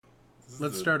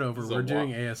Let's start over. We're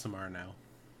doing ASMR now.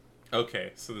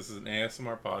 Okay, so this is an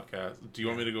ASMR podcast. Do you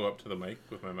want me to go up to the mic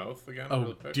with my mouth again?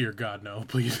 Oh, dear God, no.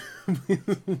 Please. For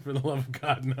the love of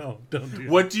God, no. Don't do that.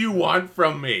 What do you want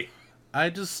from me? I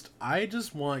just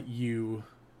want you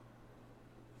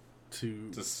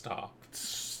to stop.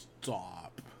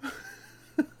 Stop.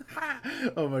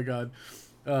 Oh my God.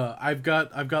 I've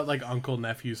got like uncle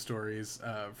nephew stories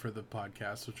for the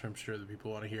podcast, which I'm sure that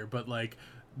people want to hear, but like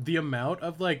the amount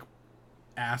of like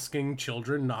asking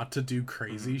children not to do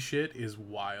crazy shit is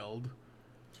wild.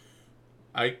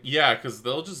 Because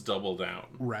they'll just double down.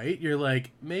 Right? You're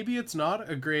like, maybe it's not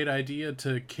a great idea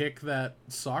to kick that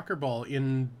soccer ball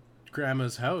in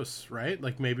grandma's house, right?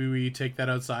 Like maybe we take that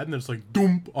outside and then it's like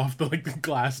doom off the like the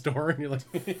glass door and you're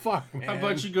like, fuck, man. How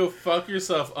about you go fuck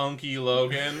yourself, Unky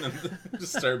Logan, and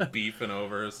just start beefing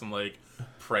over some like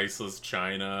priceless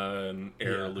china and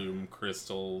heirloom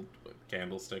crystal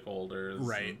candlestick holders.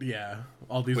 Right, yeah.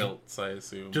 All these quilts, I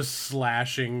assume. Just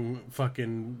slashing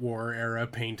fucking war era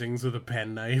paintings with a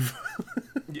penknife.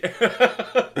 Yeah.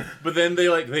 But then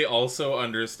they also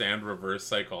understand reverse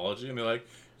psychology and they're like,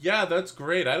 yeah, that's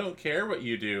great. I don't care what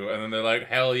you do. And then they're like,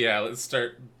 hell yeah, let's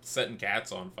start setting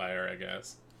cats on fire, I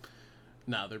guess.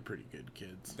 Nah, they're pretty good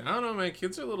kids. I don't know, man.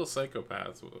 Kids are little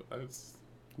psychopaths.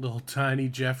 Little tiny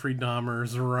Jeffrey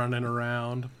Dahmers running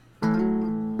around.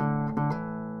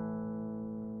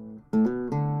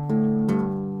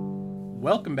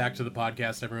 Welcome back to the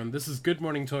podcast, everyone. This is Good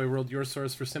Morning Toy World, your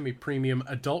source for semi-premium,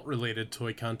 adult-related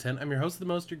toy content. I'm your host of the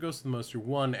most, your ghost of the most, your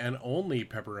one and only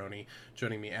Pepperoni.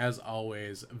 Joining me, as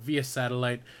always, via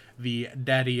satellite, the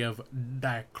daddy of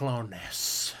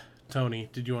Diclonus. Tony,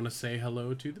 did you want to say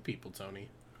hello to the people, Tony?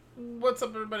 What's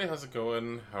up, everybody? How's it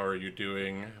going? How are you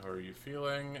doing? How are you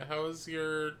feeling? How is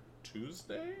your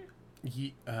Tuesday?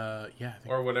 Yeah, I think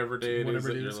or whatever day it is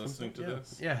that you're listening to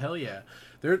this. Yeah, hell yeah.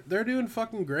 They're doing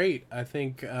fucking great. I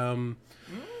think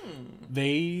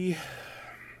they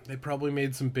probably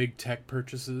made some big tech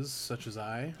purchases, such as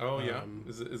I. Oh yeah,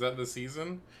 is that the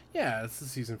season? Yeah, it's the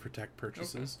season for tech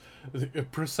purchases. Okay.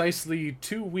 Precisely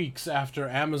 2 weeks after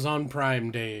Amazon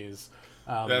Prime days.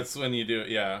 That's when you do it.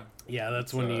 Yeah. Yeah,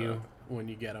 that's when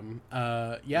you get them.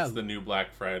 Yeah, it's the new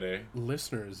Black Friday.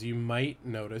 Listeners, you might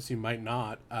notice, you might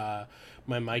not.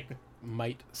 My mic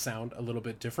might sound a little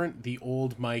bit different. The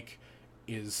old mic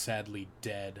is sadly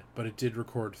dead, but it did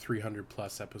record 300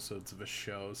 plus episodes of a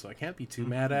show, so I can't be too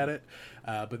mad at it.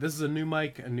 But this is a new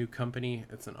mic, a new company.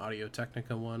 It's an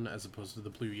Audio-Technica one, as opposed to the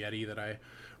Blue Yeti that I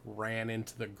ran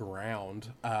into the ground.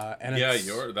 And yeah,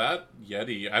 that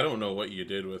Yeti, I don't know what you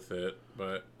did with it,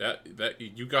 but that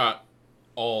you got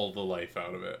all the life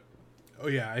out of it. Oh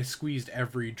yeah, I squeezed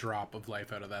every drop of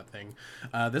life out of that thing.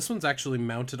 This one's actually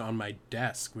mounted on my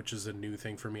desk, which is a new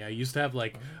thing for me. I used to have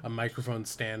like a microphone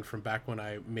stand from back when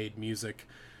I made music.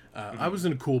 I was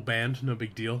in a cool band, no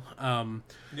big deal.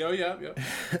 Yeah.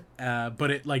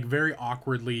 But it like very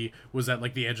awkwardly was at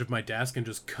like the edge of my desk and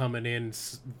just coming in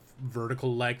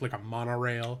vertical like a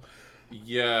monorail.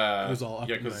 Yeah, it was all up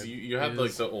because you had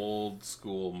like the old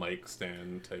school mic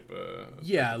stand type of.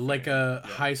 Yeah, like a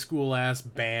high school ass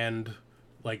band,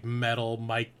 like metal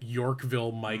mic,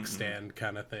 Yorkville mic stand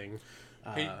kind of thing.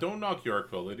 Hey, don't knock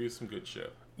Yorkville; they do some good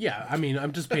shit. Yeah, I mean,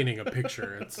 I'm just painting a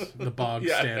picture. It's the bog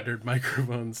standard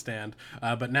microphone stand.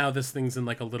 But now this thing's in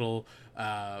like a little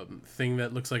thing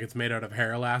that looks like it's made out of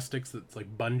hair elastics that's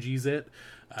like bungees it.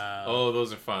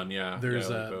 Those are fun, yeah. There's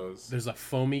a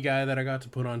foamy guy that I got to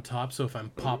put on top, so if I'm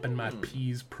popping my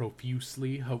peas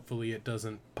profusely, hopefully it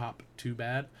doesn't pop too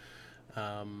bad.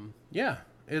 Yeah,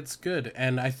 it's good.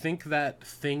 And I think that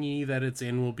thingy that it's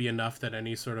in will be enough that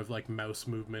any sort of like mouse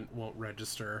movement won't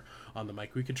register on the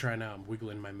mic. We could try now. I'm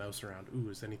wiggling my mouse around. Ooh,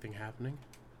 is anything happening?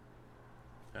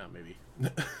 Oh, maybe.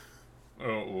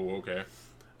 Oh, okay.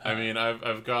 I mean,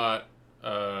 I've got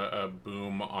a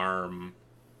boom arm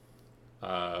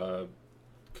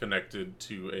connected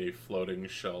to a floating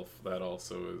shelf that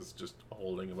also is just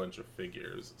holding a bunch of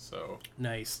figures, so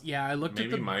nice. Yeah, I looked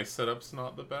maybe my setup's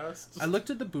not the best. I looked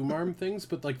at the boom arm things,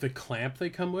 but like the clamp they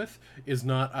come with is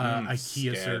not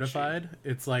IKEA certified.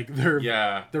 It's like they're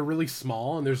really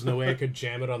small and there's no way I could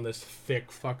jam it on this thick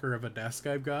fucker of a desk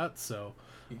I've got, so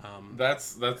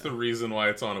that's the reason why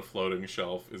it's on a floating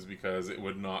shelf, is because it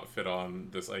would not fit on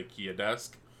this IKEA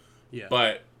desk. Yeah.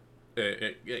 But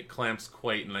it clamps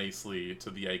quite nicely to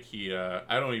the IKEA.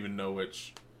 I don't even know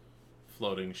which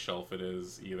floating shelf it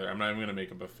is either. I'm going to make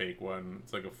up a fake one.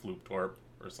 It's like a Flooptorp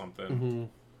or something.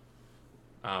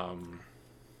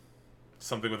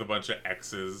 Something with a bunch of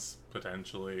X's,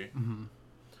 potentially.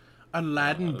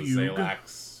 Aladdin Bugle.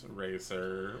 Zalax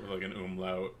Racer with like an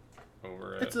umlaut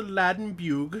over it. It's a Aladdin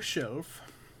Bugle shelf.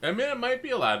 I mean, it might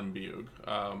be Aladdin Bug.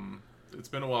 It's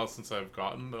been a while since I've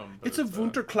gotten them. But it's a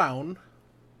Wunderclown.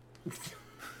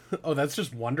 Oh, that's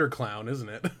just Wonder Clown, isn't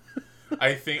it?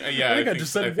 I think, yeah. I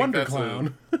just said Wonder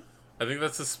Clown. I think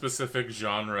that's a specific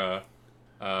genre.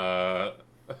 No,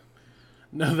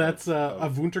 that's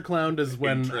a Wunderclown is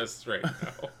when interest right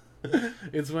now.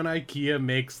 It's when IKEA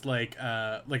makes like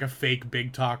a fake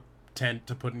big talk tent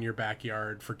to put in your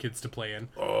backyard for kids to play in.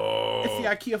 Oh, it's the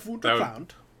IKEA Wunderclown.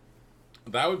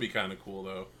 That would be kind of cool,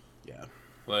 though. Yeah.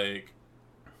 Like,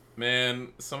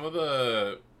 man, some of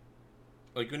the...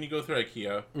 Like, when you go through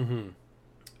IKEA,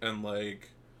 and,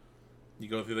 like, you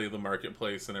go through the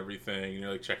marketplace and everything, and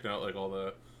you're, like, checking out, like, all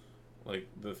the... Like,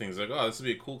 the things like, oh, this would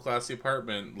be a cool, classy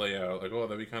apartment layout. Like, oh,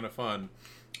 that'd be kind of fun.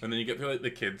 And then you get through, like,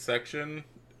 the kids section,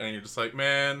 and you're just like,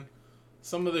 man,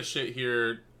 some of the shit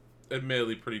here,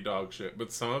 admittedly pretty dog shit.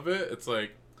 But some of it, it's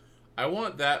like, I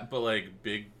want that, but, like,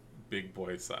 big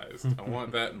boy sized. I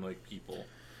want that in, like, people.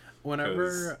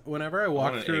 Whenever I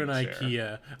walk through an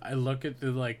IKEA, I look at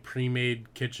the, like,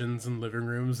 pre-made kitchens and living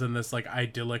rooms and this, like,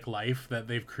 idyllic life that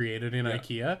they've created in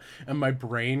IKEA, and my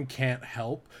brain can't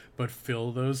help but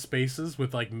fill those spaces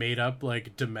with, like, made-up,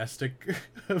 like, domestic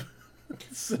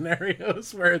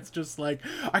scenarios where it's just like,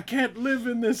 I can't live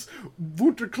in this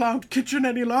Wunderclown kitchen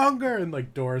any longer, and,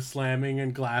 like, doors slamming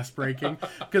and glass breaking,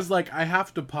 because, like, I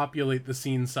have to populate the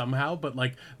scene somehow, but,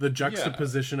 like, the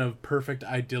juxtaposition of perfect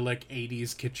idyllic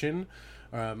 80s kitchen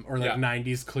or like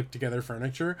 90s click together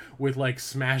furniture with, like,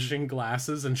 smashing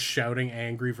glasses and shouting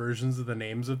angry versions of the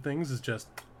names of things is just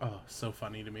so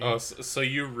funny to me. Oh, so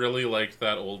you really liked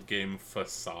that old game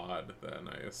Facade then,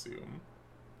 I assume.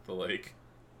 The, like,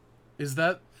 Is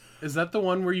that the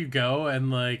one where you go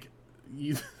and, like,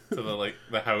 you to the, like,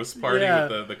 the house party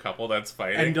with the couple that's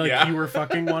fighting, and, like, you were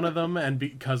fucking one of them, and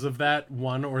because of that,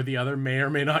 one or the other may or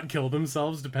may not kill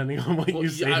themselves depending on what you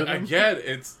say to them. I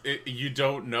get you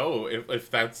don't know if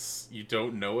that's, you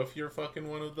don't know if you're fucking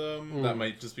one of them. That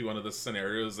might just be one of the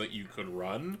scenarios that you could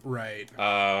run. Right.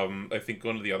 I think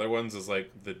one of the other ones is,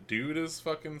 like, the dude is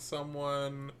fucking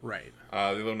someone. Right. The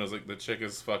other one is, like, the chick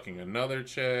is fucking another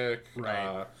chick.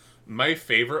 Right. My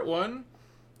favorite one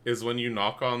is when you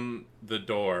knock on the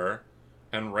door,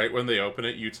 and right when they open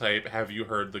it, you type, "Have you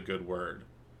heard the good word?"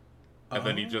 And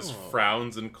then he just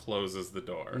frowns and closes the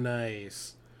door.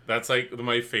 Nice. That's, like,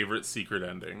 my favorite secret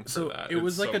ending for that. It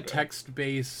was like so a good.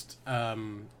 text-based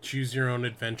choose your own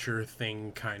adventure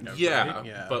thing, kind of. Yeah, right?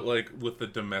 Yeah, but, like, with the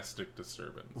domestic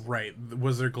disturbance. Right.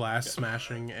 Was there glass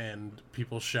smashing and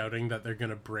people shouting that they're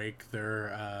gonna break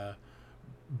their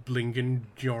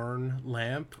Blingenjorn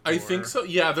lamp? I think so.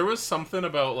 Yeah, there was something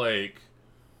about, like,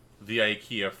 the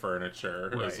IKEA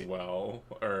furniture as well.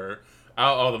 Or,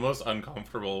 the most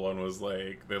uncomfortable one was,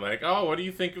 like, they're like, oh, what do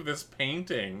you think of this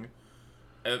painting?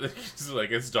 And he's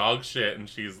like, it's dog shit. And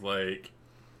she's like,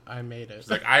 I made it. She's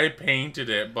like, I painted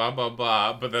it, blah, blah,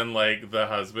 blah. But then, like, the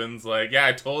husband's like, yeah,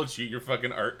 I told you, your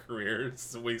fucking art career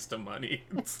is a waste of money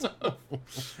and stuff.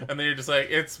 And then you're just like,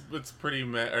 it's pretty,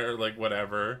 or, like,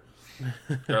 whatever.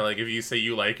 Or, like, if you say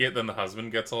you like it, then the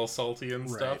husband gets all salty and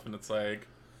stuff. Right. And it's like,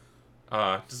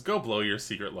 just go blow your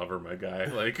secret lover, my guy.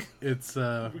 Like, it's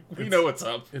we know what's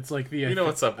up. It's like the we know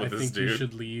what's up with this dude. I think you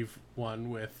should leave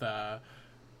one with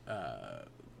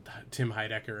Tim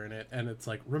Heidecker in it, and it's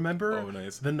like, remember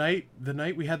the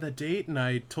night we had that date, and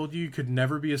I told you could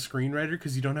never be a screenwriter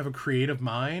because you don't have a creative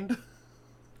mind.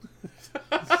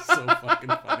 So fucking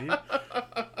funny.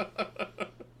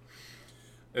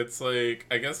 It's like,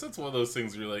 I guess it's one of those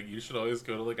things where you're like, you should always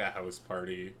go to, like, a house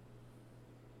party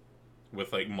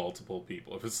with, like, multiple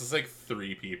people. If it's just, like,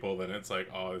 3 people, then it's like,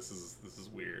 oh, this is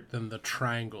weird. Then the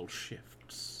triangle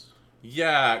shifts.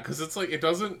 Yeah, because it's like, it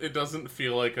doesn't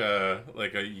feel like a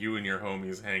you and your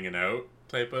homies hanging out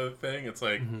type of thing. It's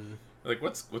like, like,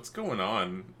 what's going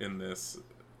on in this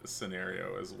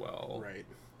scenario as well? Right.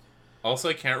 Also,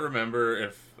 I can't remember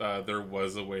if there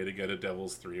was a way to get a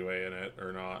Devil's Three-Way in it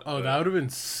or not. Oh, that would have been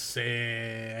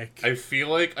sick. I feel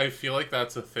like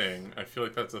that's a thing. I feel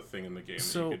like that's a thing in the game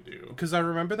that you could do. Because I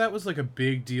remember that was, like, a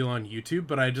big deal on YouTube,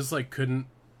 but I just, like, couldn't,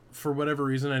 for whatever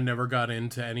reason, I never got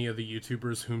into any of the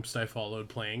YouTubers whomst I followed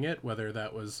playing it, whether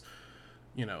that was,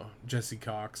 you know, Jesse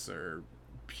Cox or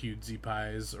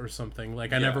PewDiePie's or something.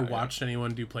 Like, I never watched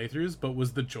anyone do playthroughs, but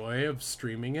was the joy of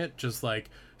streaming it just,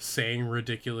 like, saying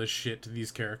ridiculous shit to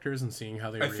these characters and seeing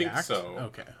how they react? I think so.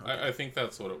 Okay. I think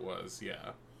that's what it was,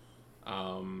 yeah.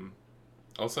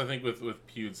 Also, I think with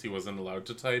Pewds, he wasn't allowed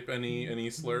to type any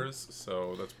slurs,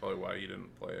 so that's probably why he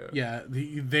didn't play it. Yeah,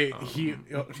 the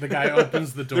guy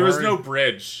opens the door. There was no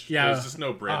bridge. Yeah. There was just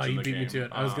no bridge in the game. He beat me to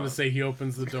it. I was going to say he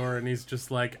opens the door and he's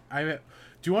just like, do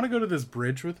you want to go to this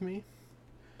bridge with me?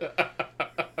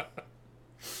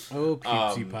 Oh,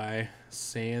 Pupsy Pie.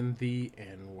 Saying the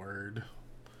N-word.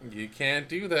 You can't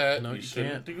do that. No, you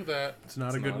shouldn't do that. It's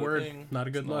not a good word. Not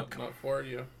a good look. Not for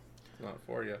you. Not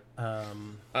for you. Yeah.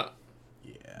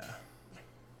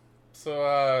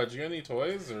 So, do you have any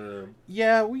toys, or?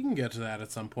 Yeah, we can get to that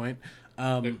at some point.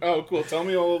 Oh, cool. Tell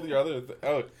me all of the other...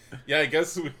 yeah, I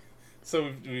guess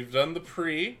we've done the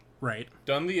pre... Right.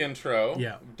 Done the intro.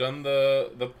 Yeah. Done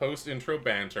the post-intro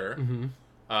banter. Mm-hmm.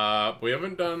 But we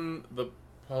haven't done the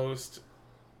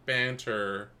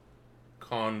post-banter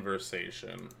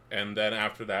conversation. And then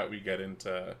after that, we get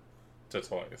into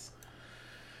toys.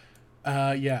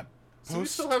 Yeah. So we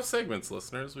still have segments,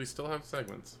 listeners. We still have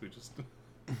segments. We just...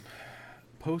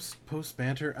 Post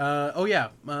banter. Oh yeah,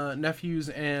 nephews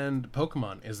and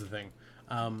Pokemon is the thing.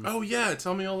 Oh yeah,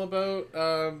 tell me all about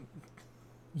how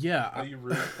yeah you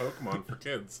ruin Pokemon for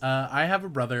kids. I have a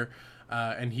brother,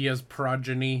 and he has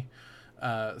progeny.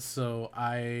 So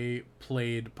I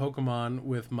played Pokemon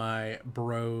with my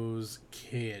bro's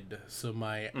kid, so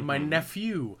my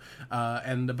nephew.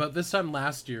 And about this time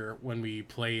last year, when we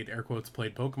played, air quotes,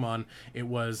 played Pokemon, it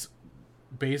was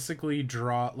basically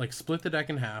split the deck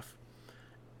in half,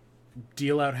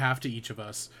 deal out half to each of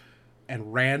us,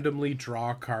 and randomly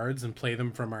draw cards and play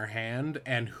them from our hand,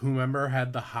 and whomever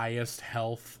had the highest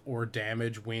health or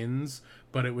damage wins.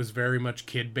 But it was very much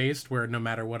kid based, where no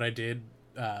matter what I did,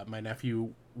 my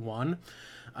nephew won,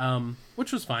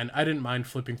 which was fine. I didn't mind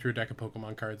flipping through a deck of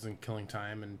Pokemon cards and killing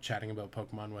time and chatting about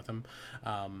Pokemon with him.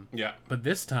 Yeah. But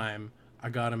this time I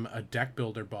got him a deck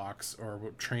builder box,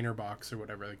 or trainer box, or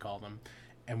whatever they call them,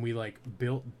 and we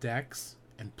built decks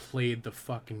and played the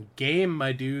fucking game,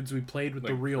 my dudes. We played with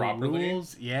the real properly?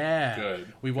 rules. Yeah.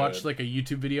 Good. We watched a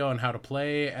YouTube video on how to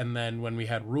play, and then when we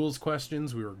had rules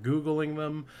questions, we were Googling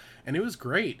them, and it was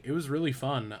great. It was really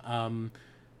fun.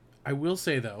 I will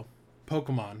say, though,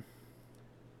 Pokemon.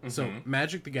 Mm-hmm. So,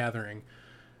 Magic the Gathering,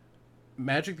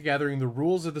 the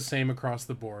rules are the same across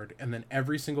the board, and then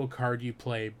every single card you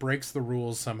play breaks the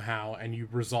rules somehow, and you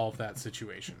resolve that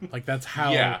situation. That's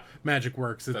how Magic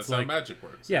works. That's how Magic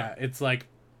works. Yeah, it's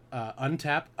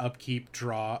untap, upkeep,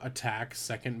 draw, attack,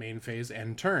 second main phase,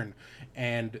 end turn.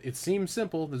 And it seems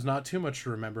simple. There's not too much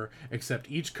to remember, except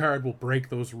each card will break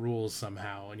those rules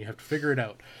somehow, and you have to figure it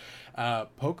out.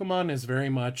 Pokemon is very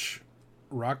much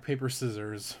rock, paper,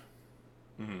 scissors.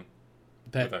 Mm-hmm.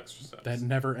 That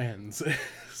never ends.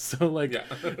 So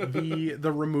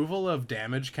the removal of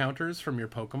damage counters from your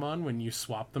Pokemon when you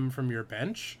swap them from your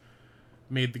bench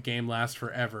made the game last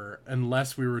forever,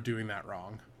 unless we were doing that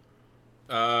wrong.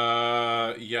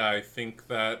 Yeah, I think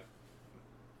that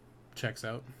checks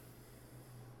out.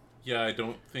 Yeah, I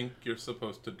don't think you're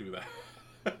supposed to do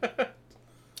that.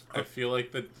 I feel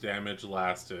like the damage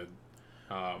lasted.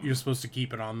 You're supposed to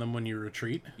keep it on them when you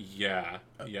retreat? Yeah.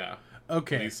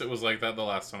 Okay. At least it was like that the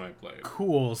last time I played.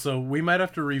 Cool. So we might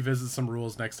have to revisit some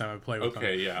rules next time I play with them.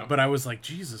 Okay, yeah. But I was like,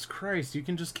 Jesus Christ, you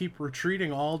can just keep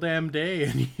retreating all damn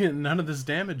day and none of this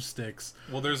damage sticks.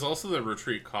 Well, there's also the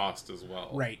retreat cost as well.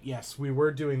 Right, yes. We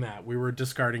were doing that. We were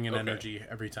discarding an energy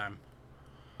every time.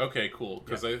 Okay, cool.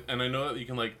 I know that you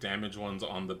can damage ones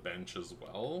on the bench as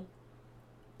well.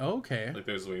 Okay.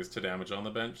 There's ways to damage on the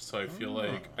bench, so I feel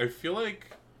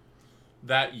like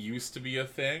that used to be a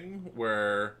thing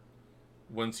where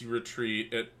once you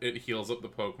retreat, it heals up the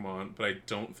Pokemon, but I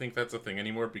don't think that's a thing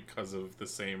anymore because of the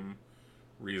same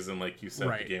reason, like you said,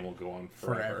 the game will go on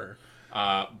forever.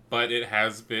 But it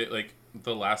has been,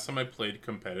 the last time I played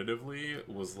competitively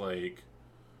was,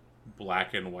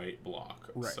 Black and White block.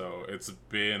 Right. So it's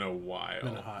been a while.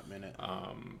 Been a hot minute.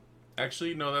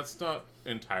 Actually, no, that's not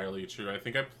entirely true. I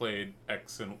think I played I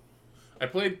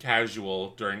played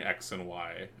casual during X and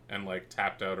Y and,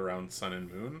 tapped out around Sun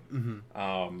and Moon.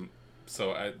 Mm-hmm.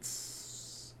 So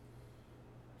it's...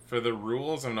 For the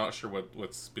rules, I'm not sure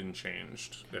what's been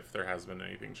changed, if there has been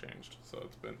anything changed. So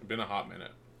it's been a hot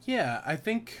minute. Yeah, I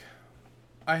think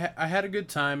I had a good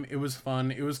time. It was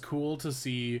fun. It was cool to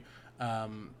see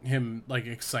him,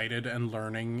 excited and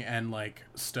learning and,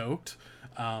 stoked.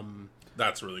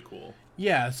 That's really cool.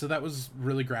 Yeah, so that was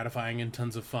really gratifying and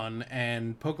tons of fun.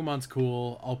 And Pokemon's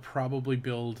cool. I'll probably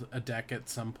build a deck at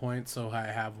some point, so I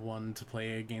have one to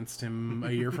play against him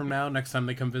a year from now, next time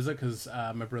they come visit, because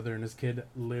my brother and his kid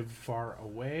live far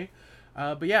away.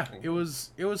 But yeah, it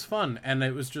was fun, and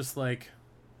it was just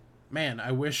man,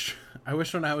 I wish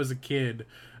when I was a kid,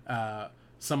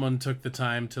 someone took the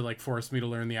time to force me to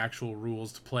learn the actual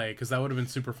rules to play, because that would have been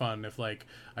super fun if I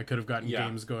could have gotten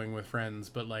games going with friends.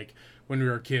 But when we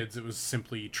were kids, it was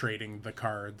simply trading the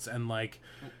cards, and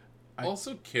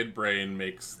Also, Kid Brain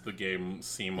makes the game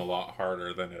seem a lot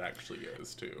harder than it actually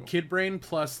is, too. Kid Brain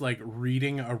plus, like,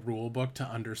 reading a rule book to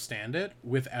understand it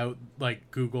without,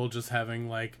 like, Google just having,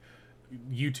 like,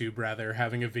 YouTube, rather,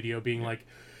 having a video being like,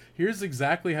 here's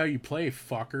exactly how you play,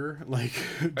 fucker. Like,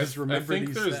 just remember these I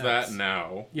think there's stats. that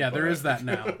now. Yeah, there is that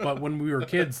now. But when we were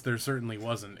kids, there certainly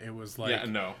wasn't. It was like, yeah,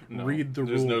 no. read the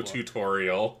There's rule no book.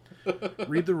 tutorial.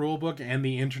 Read the rule book, and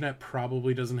the internet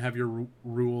probably doesn't have your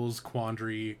rules,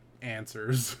 quandary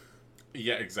answers.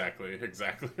 Yeah, exactly.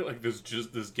 Like, this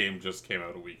game just came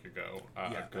out a week ago.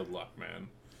 Good luck, man.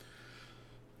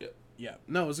 Yeah.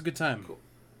 No, it was a good time. Cool.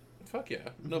 Fuck yeah.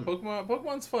 No,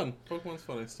 Pokemon's fun.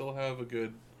 I still have a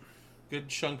good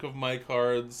chunk of my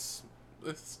cards.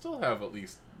 I still have at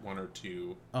least one or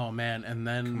two. Oh man, and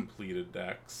then completed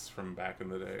decks from back in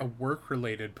the day. A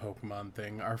work-related Pokemon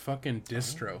thing. Our fucking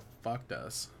distro fucked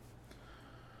us.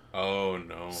 Oh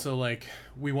no. So like,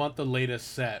 we want the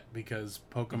latest set because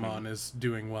Pokemon is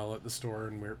doing well at the store,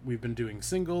 and we've been doing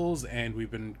singles, and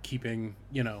we've been keeping,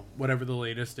 whatever the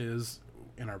latest is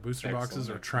in our booster boxes,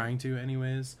 or trying to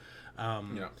anyways.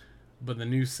 But the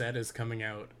new set is coming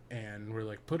out, and we're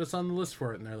like, put us on the list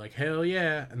for it, and they're like, hell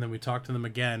yeah. And then we talk to them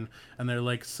again, and they're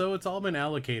like, so it's all been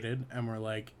allocated, and we're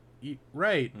like,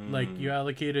 right, like, you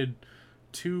allocated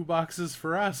 2 boxes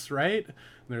for us, right? And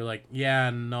they're like,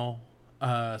 yeah, no.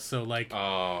 So like,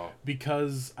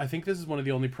 because I think this is one of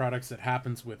the only products that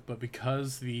happens with, but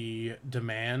because the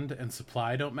demand and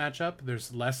supply don't match up,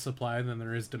 there's less supply than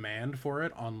there is demand for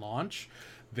it on launch.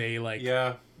 They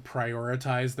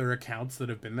prioritize their accounts that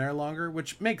have been there longer,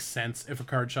 which makes sense if a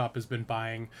card shop has been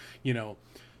buying,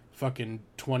 fucking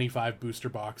 25 booster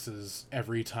boxes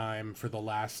every time for the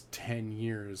last 10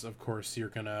 years. Of course, you're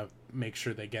gonna make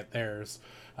sure they get theirs.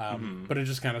 But it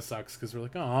just kind of sucks because we're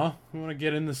like, oh, we want to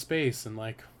get in the space and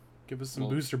like give us some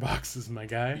booster boxes, my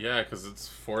guy. Yeah, because it's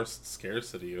forced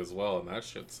scarcity as well, and that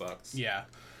shit sucks. Yeah.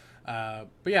 But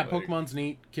yeah, Pokemon's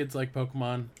neat. Kids like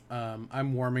Pokemon.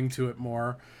 I'm warming to it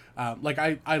more.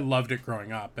 I loved it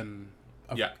growing up and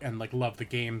like loved the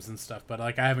games and stuff, but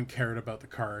like I haven't cared about the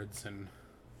cards in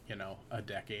a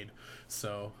decade.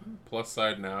 So plus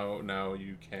side, now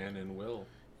you can and will.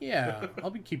 Yeah,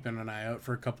 I'll be keeping an eye out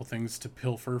for a couple things to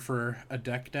pilfer for a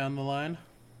deck down the line.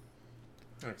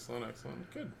 Excellent.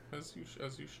 Good, as you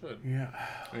should. Yeah.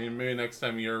 I mean, maybe next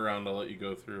time you're around, I'll let you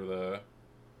go through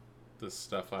the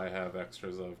stuff I have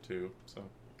extras of too. So.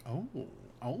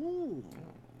 Oh.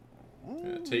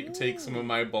 Yeah, take some of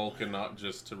my bulk and not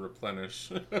just to replenish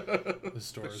the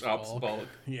store's shop's bulk.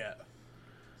 Yeah.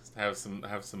 Just have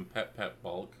some pet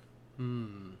bulk.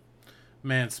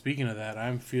 Man, speaking of that,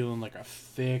 I'm feeling like a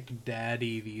thick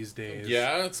daddy these days.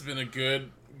 Yeah, it's been a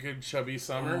good chubby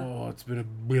summer. Oh, it's been a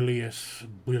bilious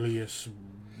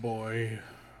boy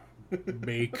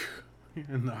bake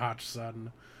in the hot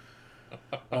sun.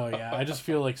 Oh yeah, I just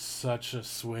feel like such a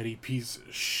sweaty piece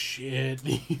of shit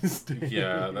these days.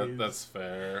 Yeah, that's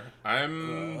fair. I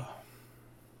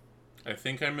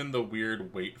think I'm in the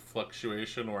weird weight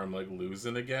fluctuation where I'm like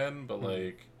losing again, but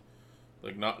like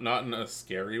not in a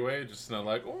scary way, just in a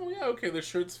like, oh yeah, okay, the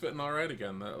shirt's fitting all right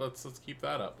again. Let's keep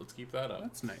that up.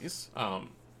 That's nice.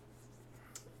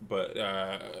 But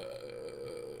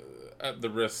at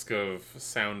the risk of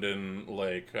sounding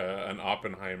like an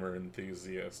Oppenheimer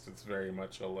enthusiast, it's very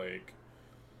much a like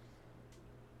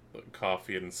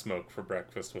coffee and smoke for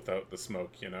breakfast without the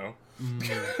smoke, Yeah,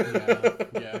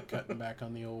 cutting back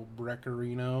on the old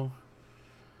Breccherino.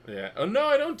 Yeah. Oh no,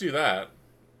 I don't do that.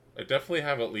 I definitely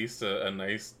have at least a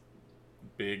nice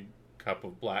big cup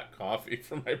of black coffee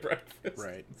for my breakfast.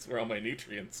 Right. That's where all my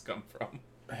nutrients come from.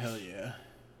 Hell yeah.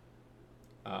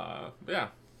 Yeah.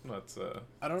 That's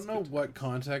I don't know what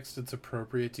context it's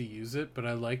appropriate to use it, but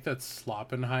I like that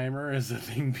Sloppenheimer is a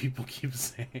thing people keep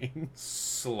saying.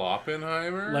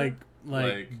 Sloppenheimer?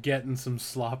 Like getting some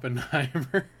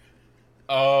Sloppenheimer.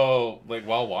 Oh, like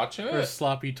while watching it? Or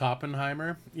sloppy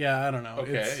Toppenheimer. Yeah, I don't know.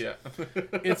 Okay,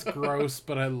 It's gross,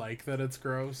 but I like that it's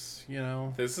gross,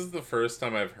 This is the first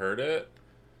time I've heard it,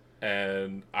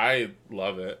 and I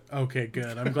love it. Okay,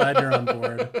 good. I'm glad you're on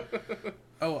board.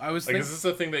 Oh, I was thinking... Is this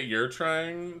a thing that you're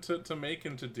trying to make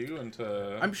and to do and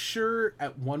to... I'm sure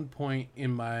at one point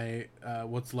in my,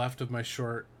 what's left of my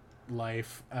short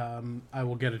life, I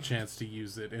will get a chance to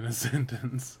use it in a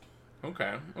sentence.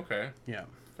 Okay. Yeah.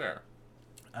 Fair.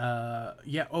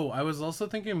 Yeah. Oh, I was also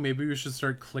thinking maybe we should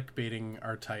start clickbaiting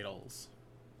our titles.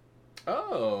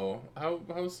 Oh,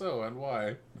 how so and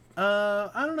why?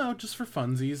 I don't know, just for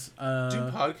funsies. Do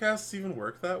podcasts even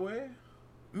work that way?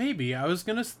 Maybe. I was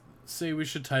gonna say we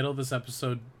should title this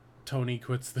episode "Tony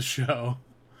Quits the Show."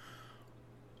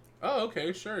 Oh,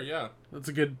 okay, sure, yeah. That's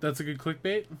a good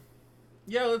clickbait.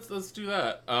 Yeah, let's do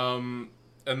that. And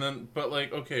then, but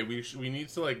like, okay, we need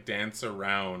to like dance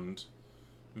around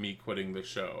me quitting the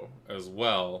show as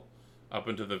well, up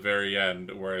into the very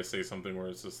end where I say something where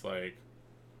it's just like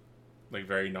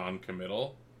very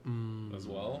non-committal as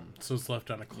well. So it's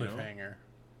left on a cliffhanger.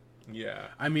 You know? Yeah.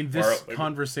 I mean, this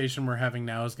conversation we're having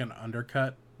now is going to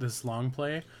undercut this long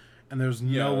play, and there's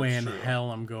no way in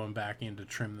hell I'm going back in to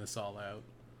trim this all out.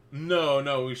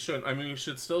 No, we shouldn't. I mean, we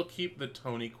should still keep the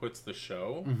Tony quits the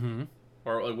show. Mm-hmm.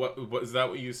 Or like, what is that?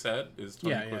 What you said is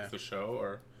Tony quits the show,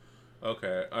 or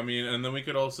okay? I mean, and then we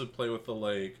could also play with the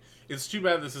like. It's too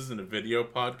bad this isn't a video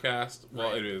podcast.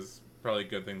 Well, it is probably a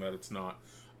good thing that it's not.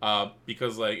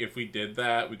 Because like if we did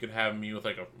that, we could have me with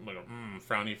like a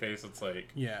frowny face that's like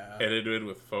edited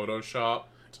with Photoshop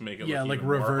to make it look like even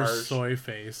reverse more harsh. Soy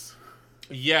face.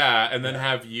 Yeah, and then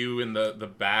have you in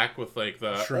the back with like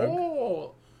the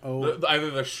shrug.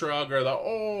 Either the shrug or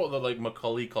the like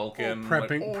Macaulay Culkin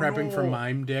prepping for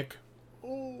mime dick.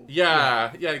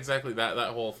 Yeah, exactly that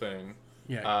whole thing.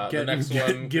 Yeah, the next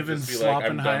one giving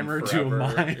Sloppenheimer to a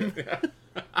mime.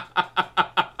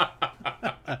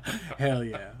 Hell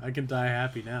yeah, I can die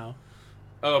happy now.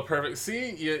 Oh, perfect.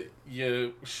 See,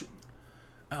 you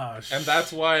and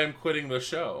that's why I'm quitting the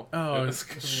show. Oh,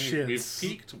 shit. We've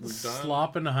peaked. We've done.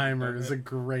 Sloppenheimer is a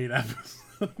great episode.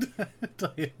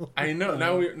 I know.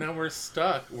 Now we're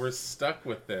stuck. We're stuck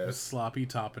with this. Sloppy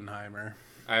Toppenheimer.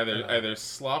 Either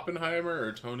Sloppenheimer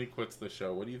or Tony quits the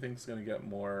show. What do you think is going to get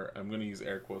more? I'm going to use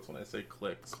air quotes when I say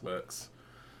clicks. But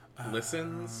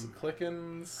listens,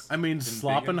 clickins. I mean,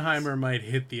 Sloppenheimer might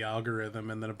hit the algorithm,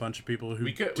 and then a bunch of people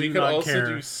who do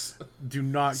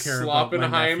not care about my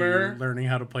nephew learning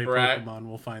how to play Pokemon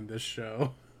will find this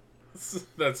show.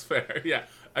 That's fair. Yeah.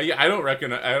 I don't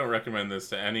recommend this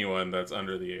to anyone that's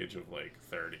under the age of like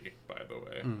 30. By the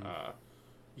way,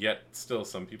 yet still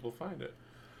some people find it.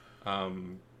 I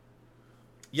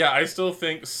still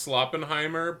think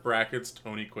Sloppenheimer brackets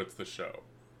Tony quits the show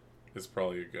is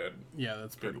probably a good. Yeah,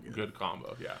 that's pretty good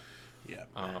combo. Yeah.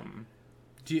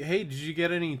 Did you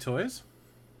get any toys?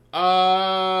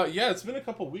 It's been a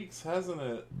couple weeks, hasn't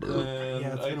it? And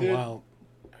it's been a while.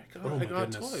 I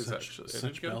got toys actually.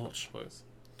 Such belch. Toys.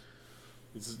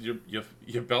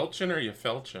 You belching or you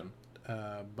felching?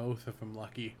 Both if I'm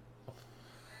lucky.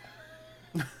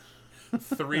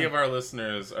 3 of our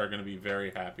listeners are going to be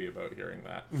very happy about hearing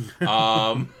that.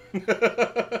 I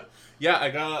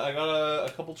got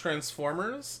a couple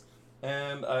Transformers,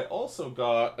 and I also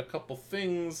got a couple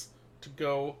things to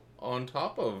go on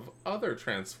top of other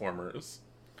Transformers.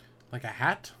 Like a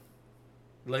hat?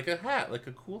 Like a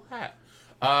cool hat.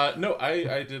 No,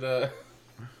 I did a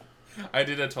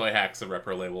Toy Hacks and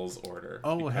Repro Labels order.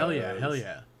 Oh, hell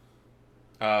yeah.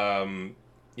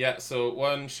 So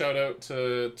one shout out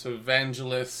to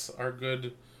Vangelis, our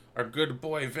good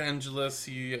boy Vangelis.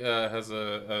 He has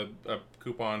a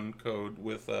coupon code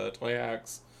with Toy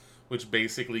Hacks, which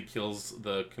basically kills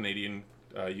the Canadian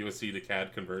USD to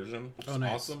CAD conversion, which is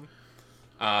awesome.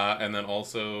 And then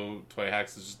also Toy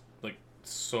Hacks is just like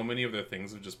so many of their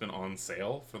things have just been on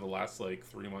sale for the last like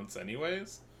 3 months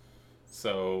anyways.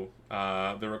 So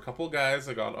there were a couple guys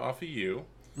I got off of you.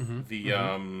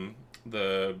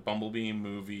 The Bumblebee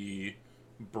movie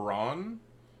Brawn,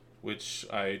 which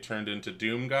I turned into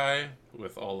Doom Guy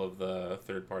with all of the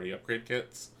third-party upgrade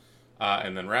kits,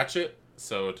 and then Ratchet.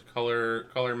 So to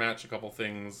color match a couple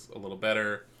things a little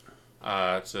better,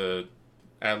 to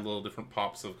add a little different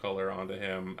pops of color onto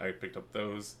him, I picked up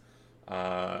those.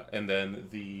 And then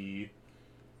the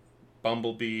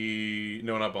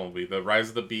the Rise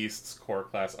of the Beasts Core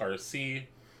Class RC.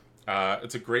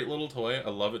 It's a great little toy.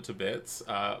 I love it to bits,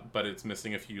 but it's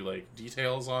missing a few like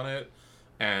details on it,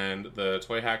 and the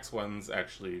Toy Hacks ones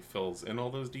actually fills in all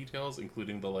those details,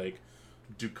 including the like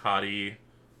Ducati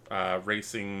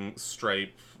racing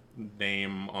stripe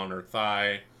name on her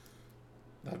thigh.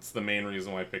 That's the main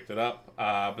reason why I picked it up.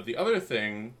 But the other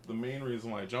thing, the main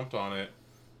reason why I jumped on it,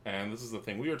 and this is the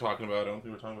thing we were talking about, I don't think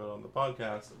we were talking about it on the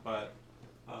podcast, but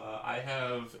I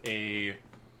have a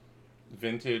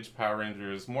vintage Power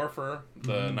Rangers Morpher,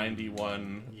 the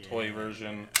 91 toy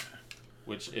version,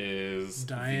 which is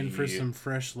dying for some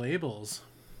fresh labels.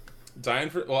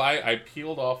 I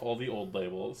peeled off all the old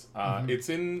labels. It's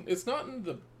not in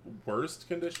the worst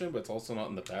condition, but it's also not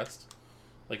in the best.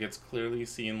 Like, it's clearly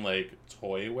seen like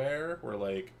toy wear, where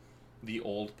like the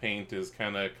old paint is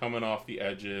kind of coming off the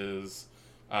edges,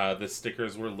 the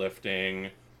stickers were lifting,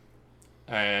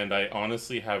 and I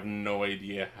honestly have no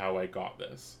idea how I got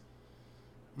this.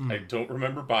 I don't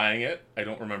remember buying it. I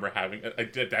don't remember having it. I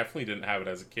definitely didn't have it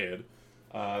as a kid.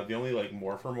 The only like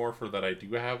Morpher that I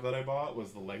do have that I bought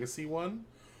was the Legacy one.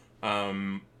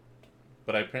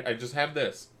 But I just have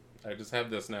this. I just have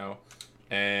this now.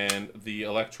 And the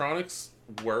electronics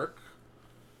work.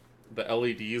 The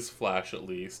LEDs flash at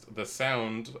least. The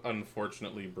sound,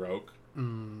 unfortunately, broke.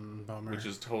 Bummer. Which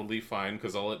is totally fine,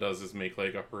 because all it does is make,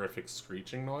 like, a horrific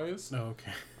screeching noise. Oh,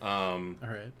 okay.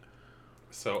 Alright.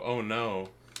 So, oh no.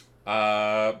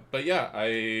 But yeah,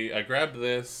 I grabbed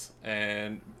this,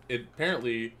 and it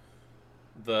apparently,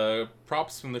 the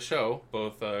props from the show,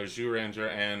 both Zyuranger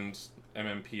and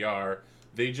MMPR,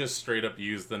 they just straight up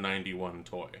use the 91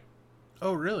 toy.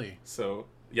 Oh, really? So,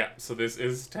 yeah, so this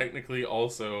is technically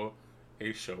also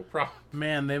a show prop.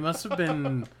 Man, they must have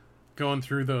been going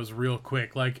through those real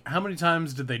quick. Like, how many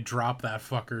times did they drop that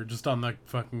fucker just on the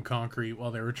fucking concrete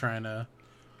while they were trying to...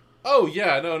 Oh,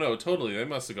 yeah, no, totally. They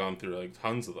must have gone through, like,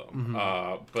 tons of them.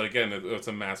 But again, it's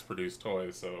a mass-produced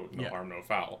toy, so no harm, no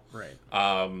foul.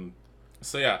 Right.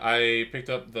 So yeah, I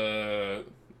picked up the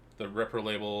Ripper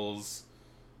Labels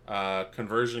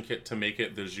conversion kit to make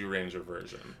it the Zyuranger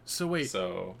version. So wait,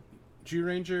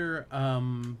 Zyuranger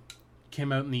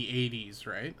came out in the 80s,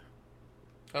 right?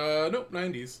 Nope,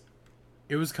 90s.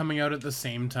 It was coming out at the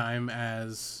same time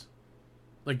as,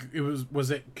 like,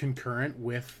 was it concurrent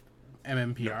with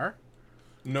MMPR?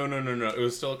 No. It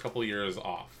was still a couple years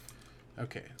off.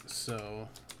 Okay, so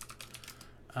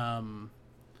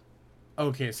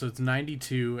okay, so it's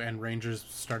 92 and Rangers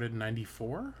started in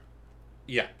 94?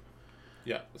 Yeah.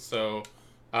 So,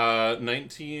 I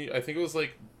think it was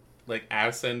like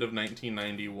ass end of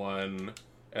 1991,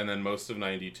 and then most of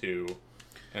 92,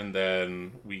 and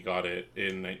then we got it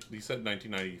in, you said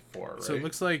 1994, right? So it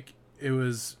looks like it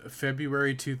was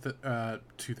February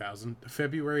 2000,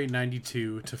 February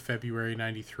 92 to February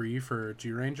 93 for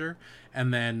Zyuranger,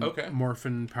 and then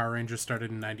Morphin Power Rangers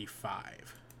started in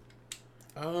 95.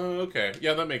 Oh, okay.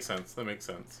 Yeah, that makes sense.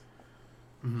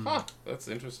 Mm-hmm. Huh, that's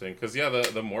interesting. Because, yeah,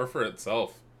 the Morpher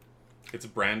itself, it's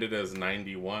branded as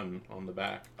 91 on the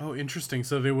back. Oh, interesting.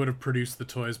 So they would have produced the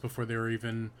toys before they were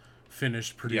even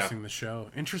finished producing the show.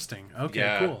 Interesting.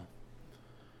 Okay, cool.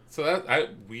 So that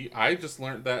I just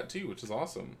learned that too, which is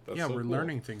awesome. That's so we're cool.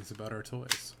 learning things about our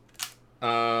toys.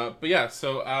 But yeah,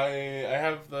 so I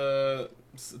have to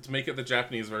make it the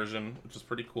Japanese version, which is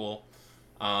pretty cool.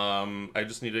 I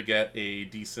just need to get a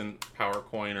decent power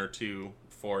coin or two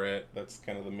for it. That's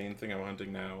kind of the main thing I'm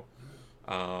hunting now.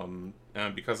 And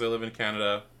because I live in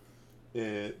Canada,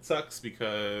 it sucks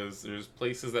because there's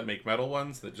places that make metal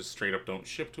ones that just straight up don't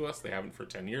ship to us. They haven't for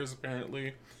 10 years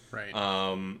apparently. Right.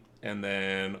 And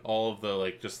then all of the,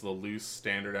 like, just the loose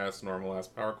standard ass normal ass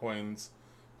power coins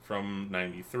from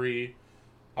 93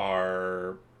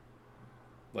 are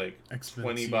like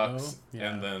 $20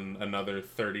 and then another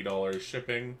 $30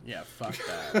 shipping. Yeah, fuck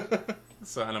that.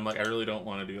 So, and I'm like, I really don't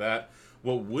want to do that.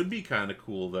 What would be kind of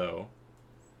cool though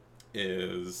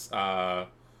is I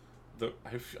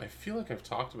feel like I've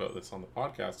talked about this on the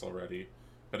podcast already,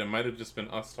 but it might have just been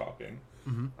us talking.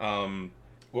 Mm-hmm.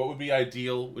 What would be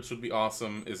ideal, which would be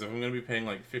awesome, is if I'm going to be paying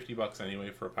like $50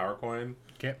 anyway for a power coin,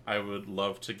 I would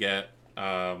love to get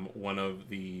one of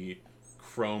the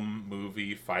Chrome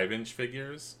Movie 5-inch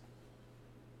figures,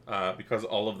 because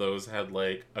all of those had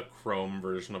like a chrome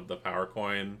version of the power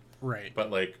coin, right?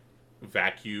 But like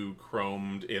vacuum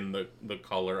chromed in the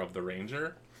color of the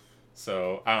Ranger.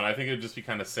 So I don't know, I think it'd just be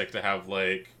kind of sick to have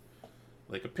like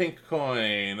a pink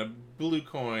coin, a blue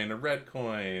coin, a red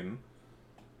coin,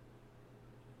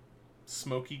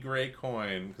 smoky gray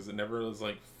coin, because it never was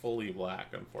like fully black,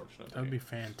 unfortunately. That would be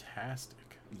fantastic.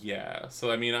 Yeah,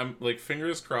 so I mean, I'm like,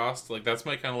 fingers crossed, like that's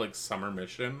my kind of like summer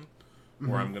mission,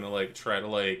 where I'm gonna like try to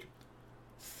like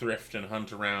thrift and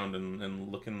hunt around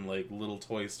and look in like little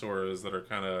toy stores that are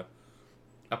kind of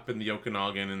up in the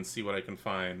Okanagan and see what I can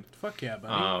find. Fuck yeah,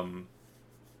 buddy.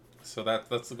 So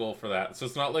that's the goal for that. So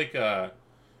it's not like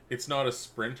it's not a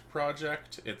sprint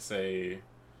project. It's a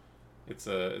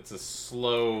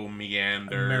slow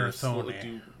meander. A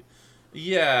marathon.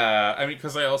 Yeah, I mean,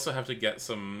 because I also have to get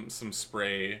some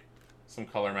spray, some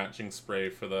color matching spray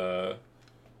for the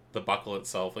buckle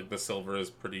itself. Like the silver is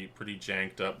pretty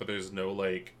janked up, but there's no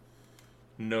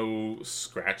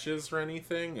scratches or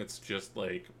anything. It's just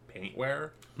like paint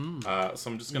wear. So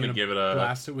I'm just gonna give it a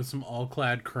blast it with some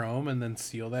all-clad chrome and then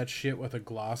seal that shit with a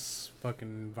gloss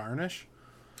fucking varnish.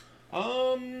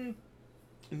 No,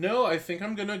 I think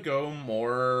I'm gonna go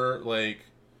more like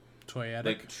toyetic,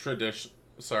 like tradition.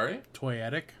 Sorry,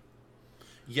 toyetic.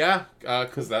 Yeah,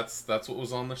 because that's what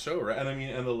was on the show, right? And I mean,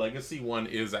 and the Legacy one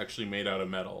is actually made out of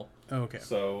metal. Okay.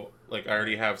 So like, I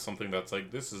already have something that's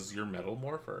like, this is your metal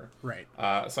morpher. Right.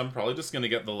 So I'm probably just gonna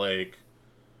get the like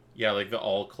the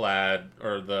all-clad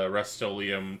or the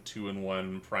Rust-Oleum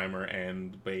 2-in-1 primer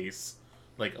and base,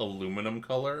 like aluminum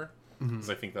color. because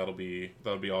I think that'll be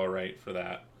all right for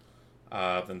that.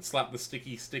 Then slap the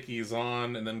stickies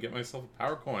on, and then get myself a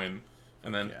power coin,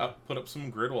 and then put up some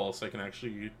grid walls so I can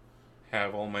actually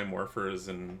have all my morphers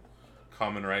and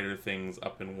common rider things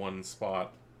up in one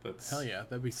spot. That's hell yeah,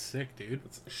 that'd be sick, dude.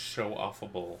 It's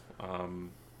show-offable.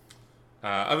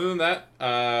 Other than that,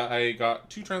 I got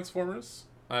 2 Transformers.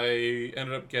 I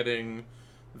ended up getting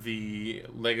the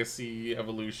Legacy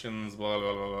Evolutions, blah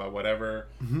blah blah, blah whatever,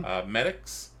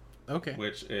 Medics. Okay.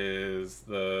 Which is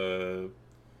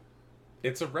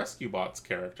it's a Rescue Bots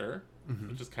character,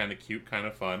 which is kind of cute, kind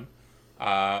of fun.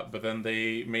 But then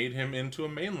they made him into a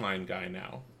mainline guy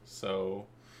now. So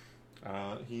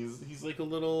he's like a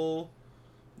little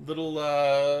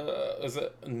is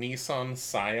it Nissan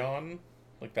Scion?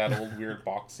 Like that old weird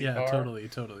boxy car. Yeah,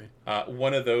 totally.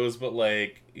 One of those, but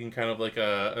like in kind of like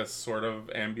a sort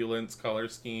of ambulance color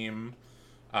scheme.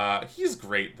 He's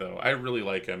great though. I really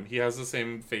like him. He has the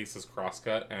same face as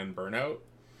Crosscut and Burnout,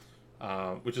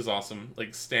 which is awesome.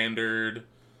 Like standard,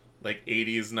 like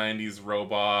 80s, 90s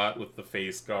robot with the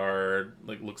face guard.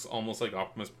 Like looks almost like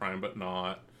Optimus Prime, but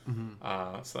not.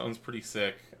 So that one's pretty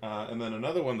sick. And then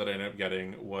another one that I ended up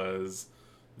getting was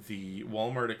the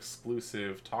Walmart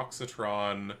exclusive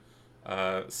Toxitron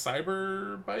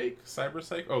Laser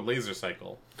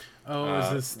Cycle. Oh, is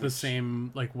this the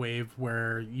same like wave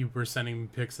where you were sending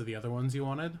pics of the other ones you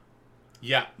wanted?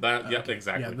 Yeah,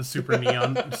 exactly. Yeah, the super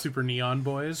neon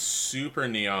boys. Super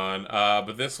neon.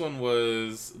 But this one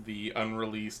was the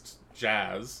unreleased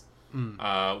Jazz,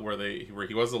 where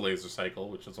he was a Laser Cycle,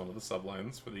 which is one of the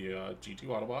sublines for the G2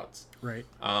 Autobots. Right.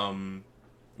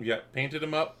 Painted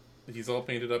him up. He's all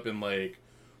painted up in like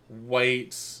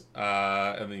white,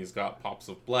 and then he's got pops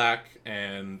of black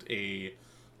and a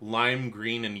lime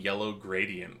green and yellow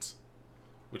gradient,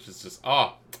 which is just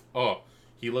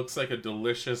he looks like a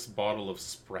delicious bottle of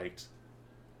Sprite.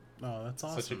 Oh, that's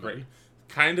awesome. Such a great,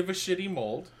 kind of a shitty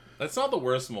mold. That's not the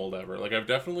worst mold ever. Like I've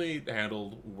definitely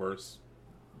handled worse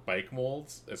bike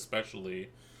molds, especially.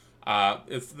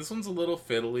 This one's a little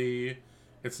fiddly.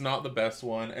 It's not the best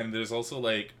one, and there's also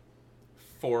like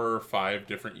 4 or 5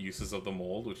 different uses of the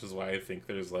mold, which is why I think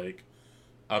there's like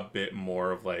a bit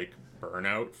more of like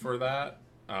burnout for that.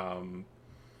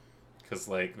 Because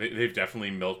like they've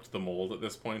definitely milked the mold at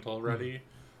this point already.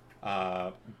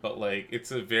 But like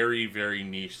it's a very, very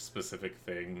niche specific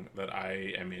thing that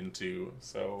I am into,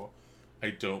 so I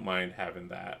don't mind having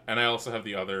that. And I also have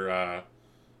the other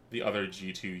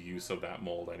G2 use of that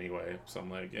mold anyway, so I'm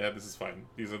like, yeah, this is fine.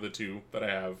 These are the 2 that I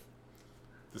have.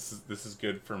 This is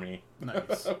good for me.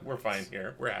 Nice. We're fine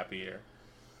here. We're happy here.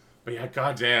 But yeah,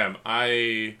 goddamn,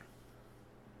 I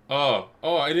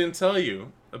didn't tell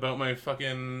you about my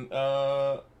fucking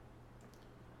my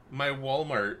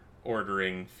Walmart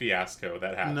ordering fiasco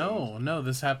that happened. No,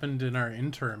 this happened in our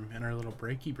interim, in our little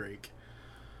breaky break.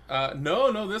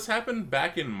 No, this happened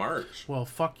back in March. Well,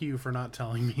 fuck you for not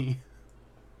telling me.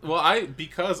 Well,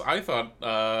 because I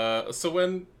thought so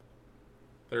when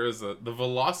there was the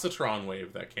Velocitron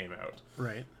wave that came out.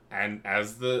 Right. And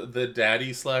as the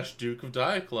daddy / Duke of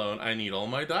Diaclone, I need all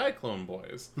my Diaclone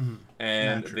boys. Mm-hmm.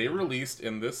 And Naturally. They released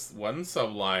in this one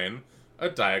subline a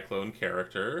Diaclone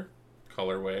character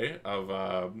colorway of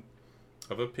a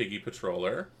piggy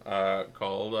patroller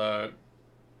called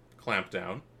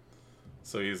Clampdown.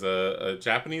 So he's a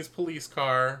Japanese police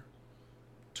car,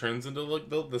 turns into like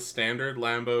the standard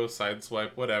Lambo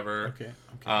sideswipe, whatever. Okay.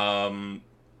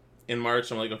 In March,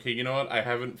 I'm like, okay, you know what? I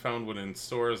haven't found one in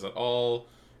stores at all.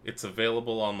 It's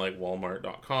available on like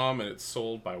Walmart.com, and it's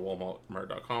sold by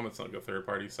Walmart.com. It's not like a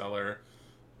third-party seller.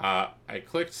 I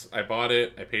clicked, I bought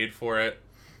it, I paid for it,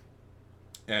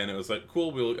 and it was like,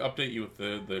 cool, we'll update you with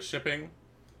the shipping.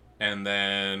 And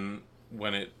then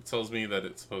when it tells me that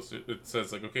it's supposed to, it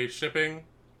says like, okay, shipping,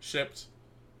 shipped,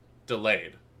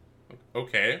 delayed. Like,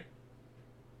 okay.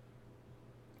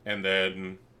 And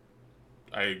then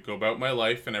I go about my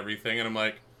life and everything, and I'm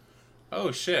like,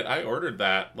 oh shit, I ordered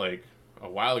that like a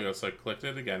while ago, so I clicked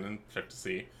it again and checked to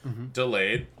see. Mm-hmm.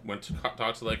 Delayed, went to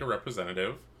talk to like a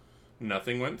representative,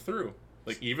 nothing went through.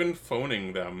 Like even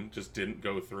phoning them just didn't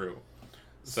go through.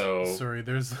 So sorry,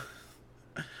 there's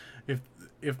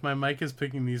if my mic is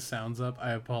picking these sounds up,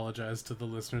 I apologize to the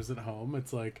listeners at home.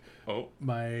 It's like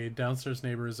my downstairs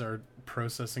neighbors are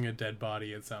processing a dead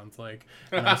body, it sounds like.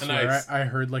 And I swear nice. I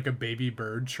heard like a baby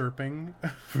bird chirping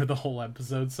for the whole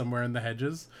episode somewhere in the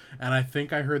hedges. And I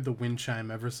think I heard the wind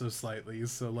chime ever so slightly.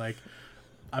 So like,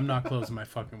 I'm not closing my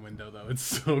fucking window though. It's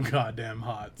so goddamn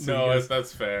hot. So no,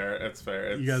 that's fair. It's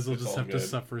fair. You guys will just have to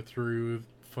suffer through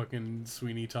fucking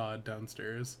Sweeney Todd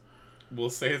downstairs. We'll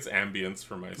say it's ambience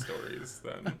for my stories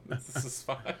then. This is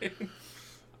fine.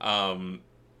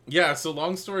 Yeah, so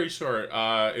long story short,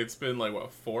 it's been like,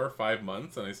 what, 4 or 5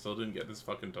 months, and I still didn't get this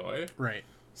fucking toy. Right.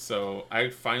 So I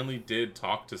finally did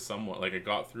talk to someone, like I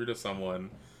got through to someone,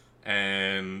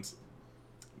 and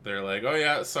they're like, oh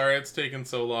yeah, sorry it's taken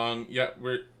so long. Yeah,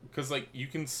 because like you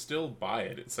can still buy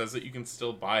it. It says that you can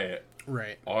still buy it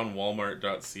Right. on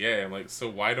Walmart.ca. I'm like, so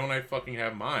why don't I fucking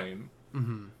have mine?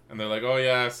 Mm-hmm. And they're like, oh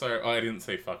yeah, sorry. Oh, I didn't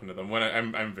say fucking to them. When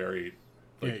I'm very,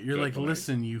 like, Yeah, you're good like, when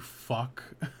listen, you fuck.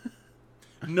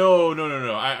 No.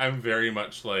 I'm very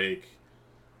much like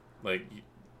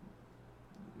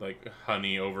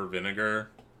honey over vinegar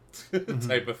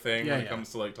type of thing Yeah, when it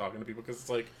comes to like talking to people, because it's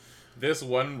like this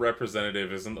one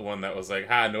representative isn't the one that was like,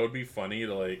 no, it'd be funny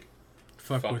to like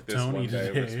Fuck with this Tony one guy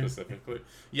over today. specifically.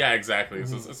 Yeah, exactly.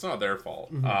 So it's not their fault.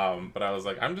 But I was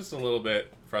like, I'm just a little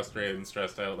bit frustrated and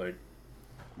stressed out. Like,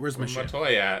 Where's my where's my shit?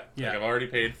 toy at? Yeah. Like, I've already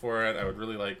paid for it. I would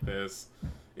really like this.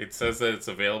 It says that it's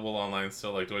available online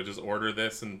still. Like, do I just order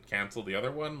this and cancel the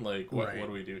other one? Like, what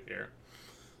do we do here?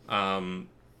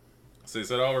 So they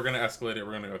said, oh, we're going to escalate it.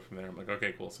 We're going to go from there. I'm like,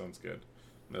 okay, cool. Sounds good.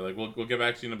 And they're like, we'll get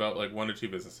back to you in about like 1 to 2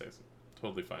 business days.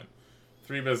 Totally fine.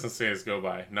 3 business days go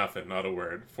by. Nothing. Not a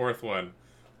word. 4th one.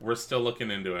 We're still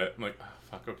looking into it. I'm like, oh,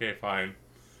 fuck. Okay, fine.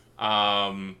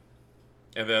 And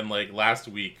then like last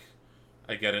week,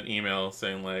 I get an email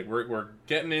saying like, we're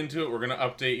getting into it. We're going to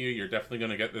update you. You're definitely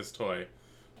going to get this toy.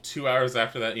 2 hours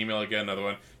after that email, I get another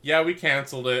one. Yeah, we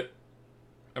canceled it.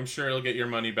 I'm sure you'll get your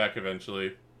money back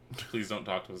eventually. Please don't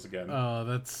talk to us again. Oh,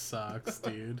 that sucks,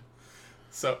 dude.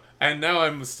 So, and now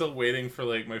I'm still waiting for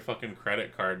like my fucking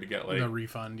credit card to get like The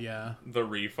refund, yeah. the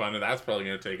refund, and that's probably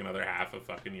gonna take another half a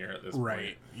fucking year at this point.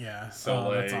 Right, yeah.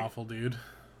 So that's like, awful, dude.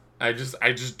 I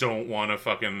just don't want to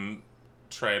fucking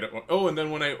try to. Oh, and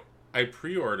then when I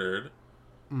pre-ordered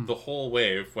the whole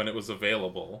wave when it was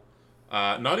available,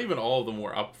 not even all of them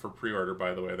were up for pre-order.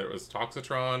 By the way, there was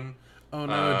Toxitron. Oh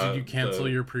no, did you cancel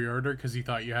your pre-order because you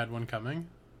thought you had one coming?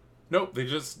 Nope, they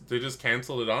just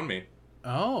canceled it on me.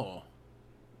 Oh.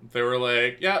 They were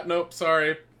like, yeah, nope,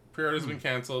 sorry. Pre-order's been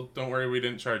canceled. Don't worry, we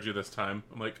didn't charge you this time.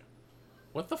 I'm like,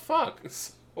 what the fuck?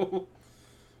 So,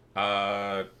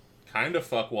 kind of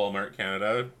fuck Walmart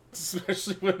Canada,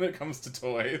 especially when it comes to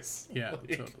toys. Yeah,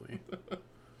 Like, totally.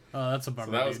 Oh, that's a bummer,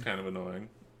 so that was dude. kind of annoying.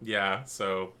 Yeah,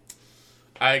 so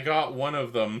I got one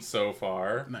of them so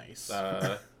far. Nice.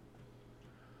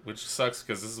 Which sucks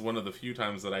because this is one of the few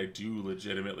times that I do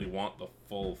legitimately want the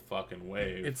full fucking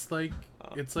wave. It's like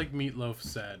Meatloaf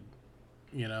said,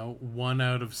 1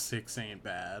 out of 6 ain't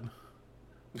bad.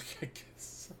 I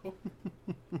guess so.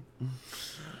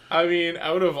 I mean,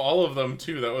 out of all of them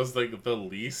too, that was like the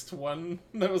least one.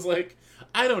 That was like,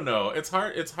 I don't know. It's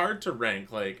hard to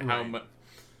rank like how much.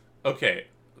 Okay,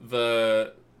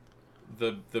 the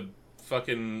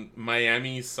fucking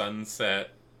Miami Sunset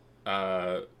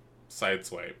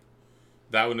Sideswipe.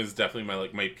 That one is definitely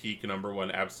my peak number one.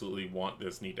 Absolutely want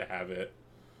this, need to have it.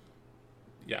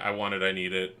 Yeah, I want it, I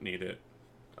need it.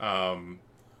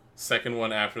 Second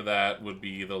one after that would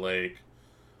be the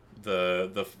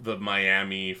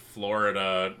Miami,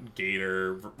 Florida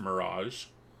Gator Mirage.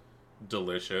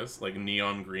 Delicious. Like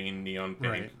neon green, neon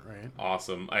pink. Right.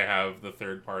 Awesome. I have the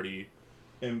third party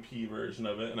MP version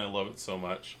of it and I love it so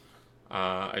much.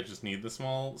 I just need the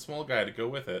small guy to go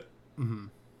with it. Mm-hmm.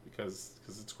 Because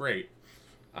it's great.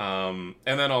 And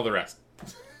then all the rest.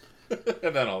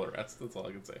 And then all the rest. That's all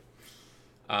I can say.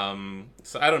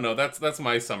 So I don't know. That's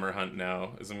my summer hunt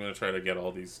now. Is I'm gonna try to get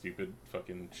all these stupid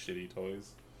fucking shitty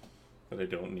toys that I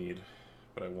don't need,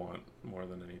 but I want more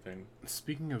than anything.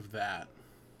 Speaking of that,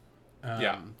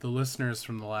 yeah, the listeners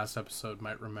from the last episode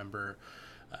might remember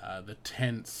the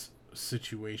tense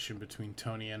situation between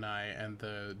Tony and I and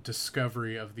the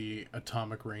discovery of the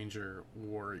Atomic Ranger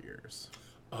Warriors.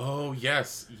 Oh,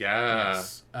 yes. Yeah.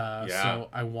 Yes. So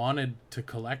I wanted to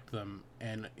collect them,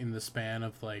 and in the span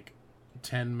of like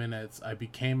 10 minutes, I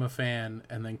became a fan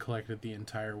and then collected the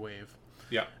entire wave.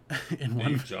 Yeah. in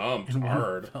one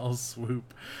fell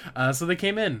swoop. So they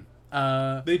came in.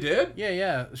 They did?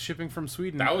 Yeah. Shipping from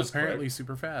Sweden. That was apparently quick.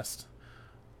 Super fast.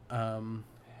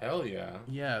 Hell yeah.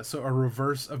 Yeah, so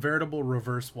a veritable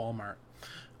reverse Walmart.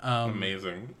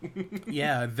 Amazing.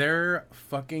 Yeah, they're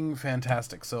fucking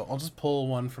fantastic. So I'll just pull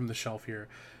one from the shelf here.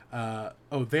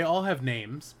 They all have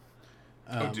names.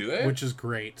 Do they? Which is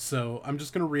great. So I'm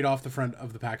just going to read off the front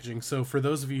of the packaging. So for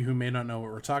those of you who may not know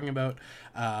what we're talking about,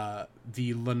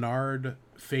 the Leonard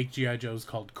fake G.I. Joes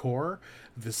called Core,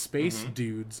 the Space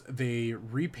Dudes, they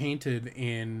repainted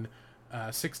in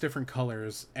 6 different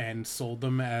colors and sold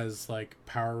them as like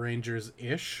Power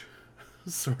Rangers-ish.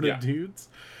 sort of Yeah. dudes.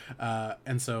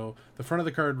 And so the front of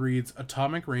the card reads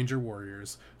Atomic Ranger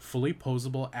Warriors, fully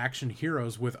posable action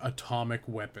heroes with atomic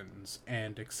weapons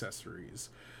and accessories.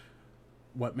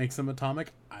 What makes them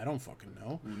atomic? I don't fucking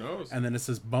know. Who knows? And then it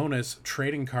says bonus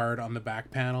trading card on the back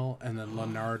panel, and then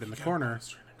Leonard in the corner.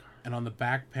 And on the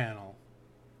back panel,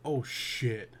 oh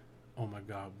shit. Oh my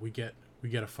god, we get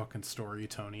a fucking story,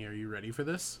 Tony. Are you ready for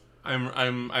this?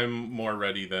 I'm more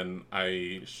ready than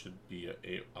I should be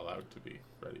allowed to be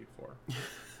ready for.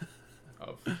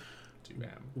 Of 2M.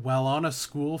 While on a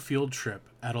school field trip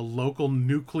at a local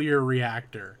nuclear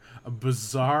reactor, a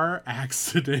bizarre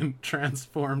accident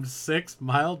transformed 6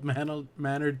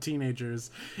 mild-mannered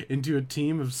teenagers into a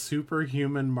team of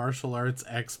superhuman martial arts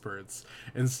experts.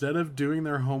 Instead of doing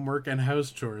their homework and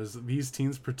house chores, these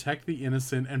teens protect the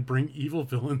innocent and bring evil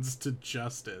villains to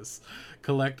justice.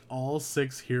 Collect all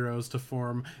 6 heroes to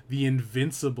form the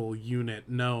invincible unit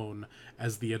known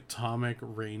as the Atomic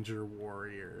Ranger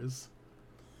Warriors.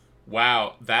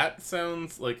 Wow, that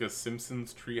sounds like a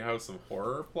Simpsons Treehouse of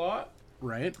Horror plot.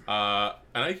 Right? And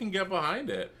I can get behind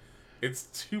it. It's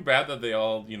too bad that they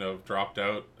all, dropped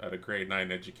out at a grade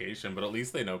 9 education, but at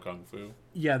least they know Kung Fu.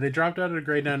 Yeah, they dropped out of a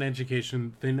grade 9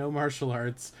 education. They know martial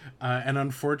arts, and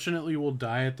unfortunately will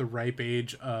die at the ripe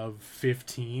age of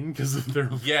 15 because of their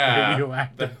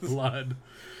radioactive blood.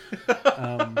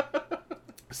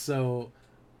 So,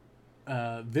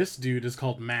 this dude is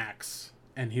called Max,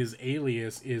 and his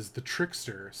alias is the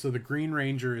Trickster. So the Green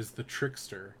Ranger is the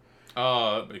Trickster.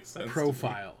 Oh, that makes sense.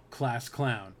 Profile, class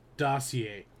clown,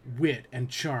 dossier, wit, and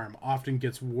charm often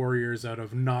gets warriors out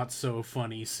of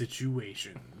not-so-funny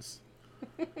situations.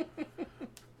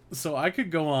 So I could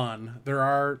go on. There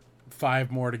are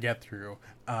 5 more to get through.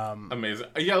 Amazing.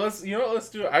 Yeah, let's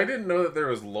do it. I didn't know that there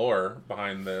was lore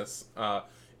behind this.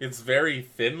 It's very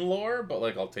thin lore, but,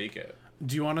 I'll take it.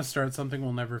 Do you want to start something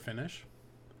we'll never finish?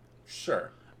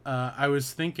 Sure. I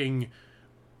was thinking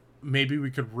maybe we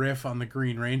could riff on the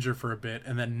Green Ranger for a bit,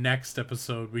 and then next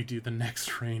episode we do the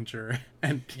next Ranger.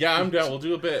 And yeah, I'm down. We'll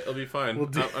do a bit. It'll be fine.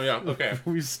 Yeah, okay.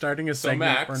 We're starting a segment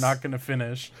Max, we're not going to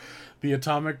finish. The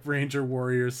Atomic Ranger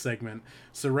Warriors segment.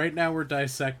 So right now we're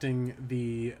dissecting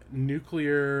the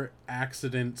nuclear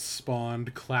accident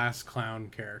spawned class clown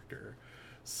character.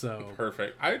 So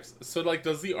perfect.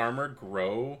 Does the armor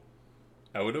grow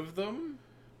out of them?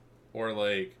 Or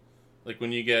like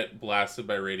when you get blasted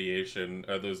by radiation,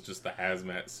 are those just the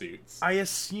hazmat suits? I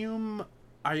assume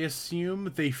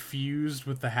they fused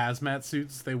with the hazmat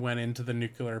suits they went into the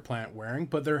nuclear plant wearing,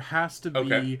 but there has to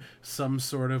be some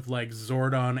sort of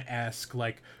Zordon-esque,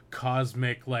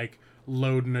 cosmic,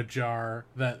 load in a jar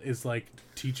that is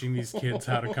teaching these kids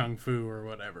how to kung fu or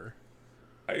whatever.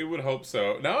 I would hope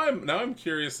so. Now I'm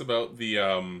curious about the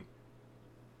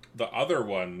other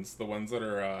ones, the ones that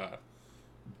are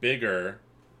bigger,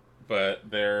 but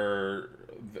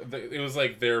it was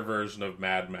their version of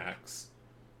Mad Max,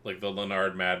 the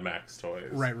Leonard Mad Max toys.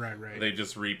 Right. They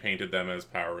just repainted them as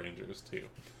Power Rangers too.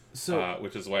 So,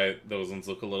 which is why those ones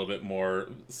look a little bit more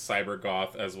cyber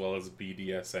goth as well as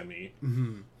BDSM-y.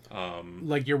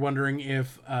 Mm-hmm. You're wondering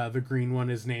if the green one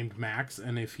is named Max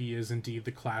and if he is indeed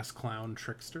the class clown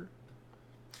Trickster.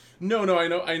 No,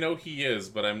 I know he is,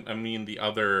 but I mean the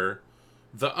other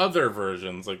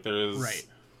versions.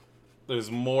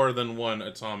 There's more than one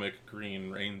Atomic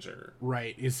Green Ranger.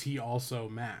 Right. Is he also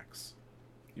Max?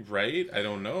 Right? I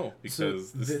don't know,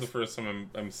 because this is the first time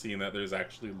I'm seeing that there's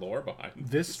actually lore behind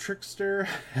this. Trickster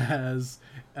has...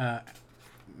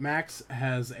 Max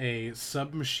has a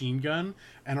submachine gun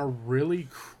and a really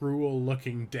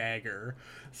cruel-looking dagger.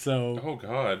 So... Oh,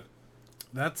 God.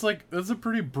 That's a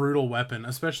pretty brutal weapon,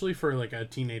 especially for, a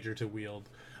teenager to wield.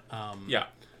 Yeah.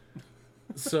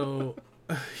 So...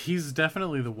 He's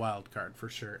definitely the wild card for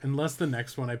sure. Unless the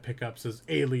next one I pick up says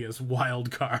alias wild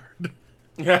card.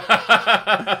 But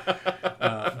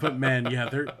man, yeah,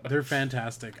 they're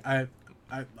fantastic. I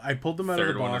pulled them out of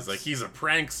the box. Third one is he's a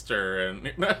prankster,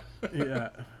 and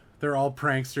yeah, they're all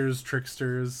pranksters,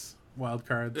 tricksters, wild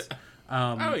cards.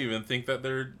 I don't even think that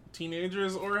they're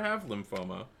teenagers or have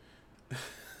lymphoma.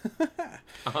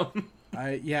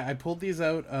 I pulled these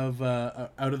out of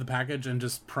the package and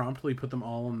just promptly put them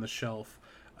all on the shelf.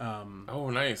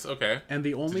 Oh, nice. Okay. And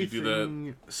the only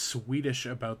thing Swedish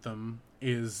about them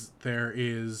is there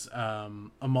is a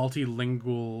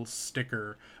multilingual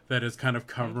sticker that is kind of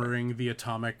covering the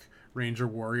Atomic Ranger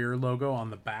Warrior logo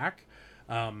on the back.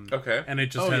 Okay. And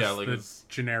it just has the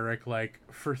generic,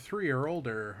 for 3 or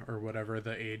older, or whatever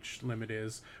the age limit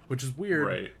is, which is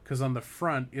weird, because on the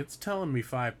front, it's telling me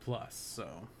 5+,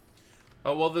 so...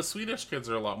 Oh, well, the Swedish kids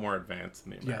are a lot more advanced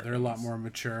than the Americans. Yeah, they're a lot more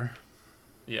mature.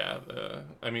 Yeah,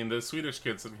 the Swedish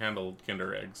kids have handled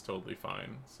Kinder eggs totally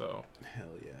fine. So Hell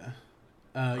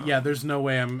yeah. Yeah, there's no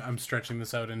way I'm stretching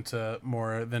this out into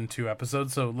more than 2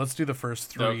 episodes. So let's do the first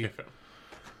 3. okay, fair.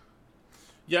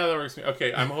 Yeah, that works.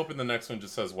 Okay, I'm hoping the next one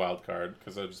just says wild card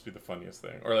because that'd just be the funniest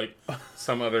thing, or like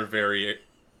some other very.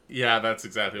 Yeah, that's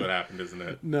exactly what happened, isn't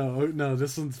it? No,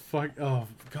 this one's fuck. Oh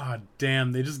god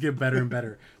damn, they just get better and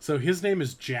better. So his name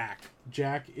is Jack.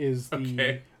 Jack is the.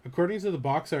 Okay. According to the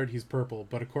box art, he's purple,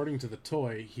 but according to the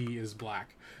toy, he is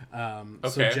black. Okay.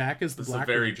 So Jack is the Black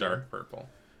Ranger. Ranger. Dark purple.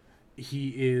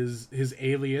 His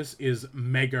alias is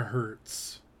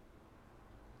Megahertz.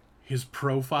 His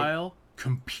profile,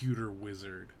 computer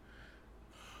wizard.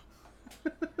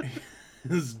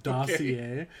 His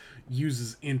dossier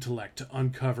uses intellect to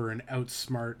uncover and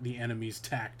outsmart the enemy's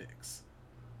tactics.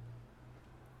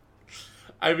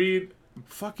 I mean,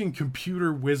 fucking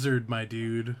computer wizard, my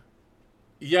dude.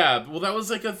 Yeah, well, that was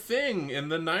like a thing in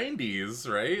the 90s,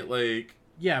 right? Like,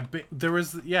 yeah, but there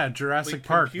was Jurassic like,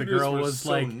 Park. The girl was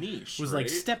so like niche, was right? like,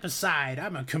 step aside,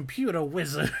 I'm a computer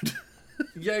wizard.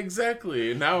 Yeah,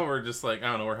 exactly. And now we're just like, I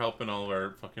don't know, we're helping all of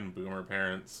our fucking boomer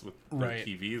parents with Right.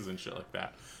 TVs and shit like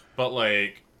that. But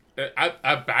like,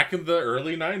 back in the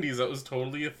early 90s, that was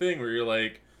totally a thing where you're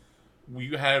like,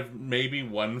 you had maybe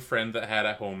one friend that had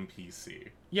a home PC.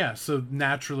 Yeah, so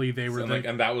naturally they were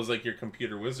and that was like your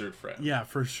computer wizard friend. Yeah,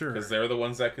 for sure. Because they're the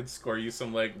ones that could score you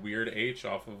some like weird H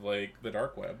off of like the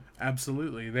dark web.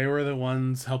 Absolutely, they were the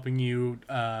ones helping you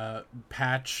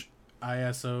patch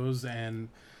ISOs and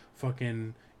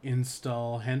fucking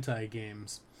install hentai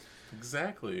games.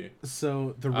 Exactly.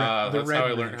 So the that's Red how I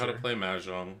Ranger, learned how to play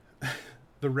Mahjong.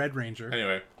 The Red Ranger.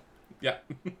 Anyway, yeah.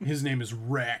 His name is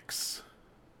Rex.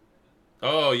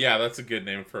 Oh yeah, that's a good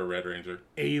name for a Red Ranger.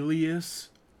 Alias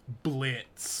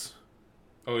Blitz.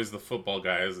 Oh, he's the football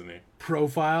guy, isn't he?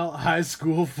 Profile high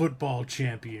school football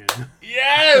champion.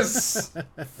 Yes!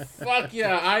 Fuck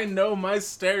yeah, I know my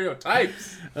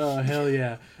stereotypes. Oh, hell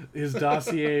yeah. His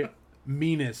dossier,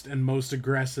 meanest and most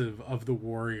aggressive of the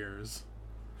warriors.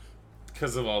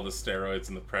 Because of all the steroids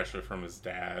and the pressure from his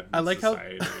dad. I like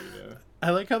society, I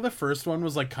like how the first one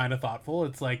was like kind of thoughtful.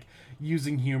 It's like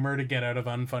using humor to get out of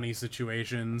unfunny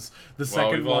situations. The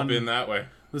second we've one all been that way.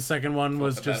 The second one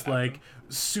was just like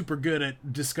super good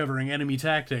at discovering enemy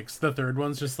tactics. The third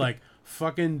one's just like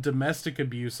fucking domestic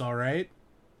abuse, all right?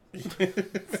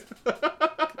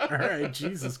 All right,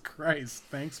 Jesus Christ.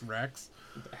 Thanks, Rex.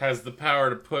 Has the power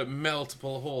to put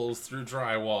multiple holes through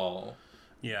drywall.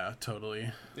 Yeah,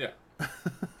 totally. Yeah.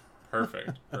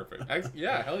 Perfect.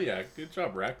 Yeah, hell yeah. Good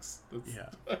job, Rex. Yeah.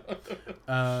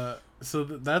 So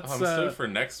that's. I'm stoked for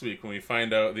next week when we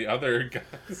find out the other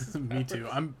guys. Me too.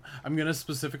 I'm gonna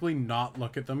specifically not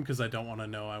look at them because I don't want to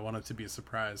know. I want it to be a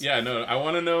surprise. Yeah, no. I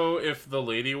want to know if the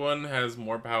lady one has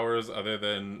more powers other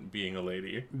than being a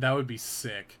lady. That would be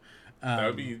sick. That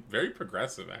would be very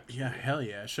progressive, actually. Yeah, hell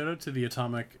yeah. Shout out to the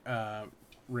Atomic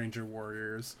Ranger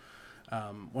Warriors.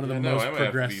 One of the most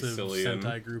progressive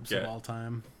Sentai groups of all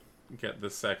time. Get the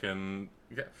second.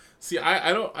 See,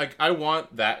 I don't like. I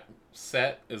want that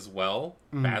set as well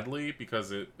badly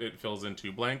because it fills in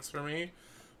 2 blanks for me.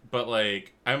 But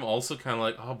like, I'm also kind of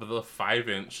like, oh, but the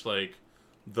 5-inch, like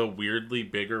the weirdly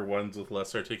bigger ones with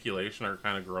less articulation are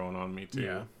kind of growing on me too.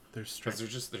 Yeah, they're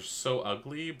strange. They're so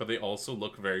ugly, but they also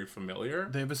look very familiar.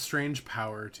 They have a strange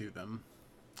power to them.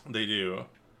 They do.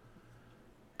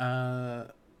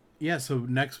 Yeah, so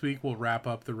next week we'll wrap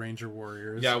up the Ranger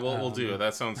Warriors. Yeah, we'll do it.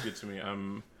 That sounds good to me.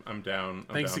 I'm down.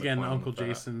 Thanks again, Uncle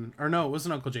Jason. Or no, it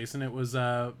wasn't Uncle Jason. It was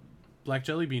Black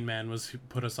Jellybean Man who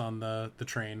put us on the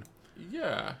train.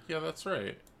 Yeah, that's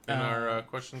right. In our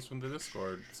questions from the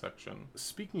Discord section.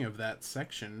 Speaking of that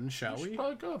section, shall we? Should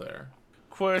probably go there.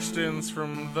 Questions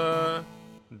from the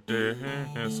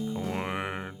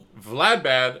Discord.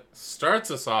 Vladbad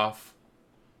starts us off.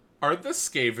 Are the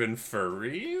Skaven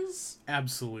furries?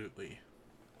 Absolutely.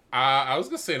 I was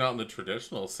going to say not in the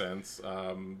traditional sense,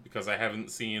 because I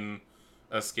haven't seen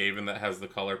a Skaven that has the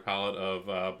color palette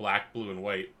of black, blue, and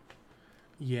white.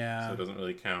 Yeah. So it doesn't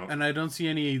really count. And I don't see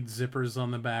any zippers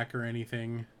on the back or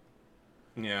anything.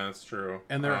 Yeah, that's true.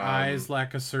 And their eyes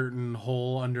lack a certain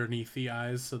hole underneath the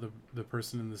eyes so the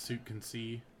person in the suit can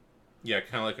see. Yeah,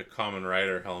 kind of like a common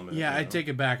rider helmet. Yeah, I take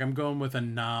it back. I'm going with a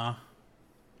nah.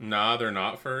 Nah, they're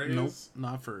not furries? Nope,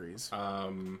 not furries.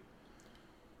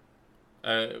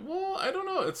 Well, I don't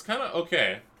know. It's kind of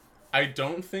okay. I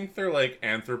don't think they're like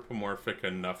anthropomorphic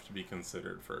enough to be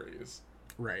considered furries.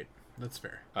 Right, that's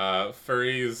fair.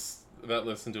 Furries that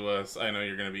listen to us, I know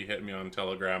you're going to be hitting me on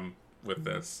Telegram with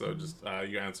this, so just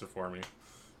you answer for me,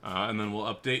 and then we'll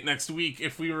update next week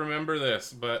if we remember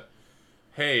this. But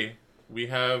hey, we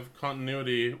have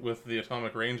continuity with the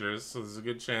Atomic Rangers, so there's a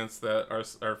good chance that our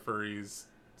furries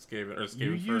Skaven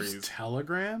You furries. use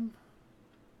Telegram?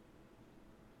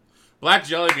 Black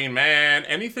Jellybean, man.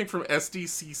 Anything from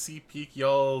SDCC pique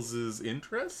y'all's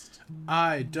interest?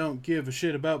 I don't give a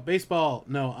shit about baseball.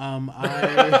 No, I...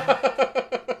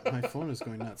 My phone is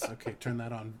going nuts. Okay, turn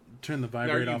that on. Turn the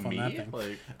vibrate off on that thing.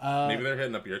 Like, maybe they're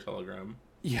hitting up your Telegram.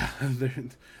 Yeah, they're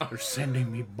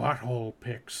sending me butthole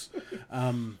pics.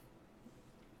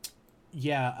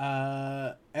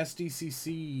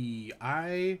 SDCC.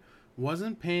 I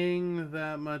wasn't paying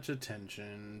that much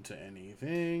attention to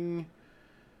anything.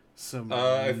 So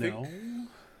I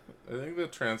think the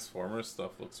Transformer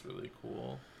stuff looks really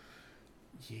cool.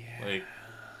 Yeah.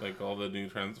 Like all the new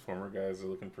Transformer guys are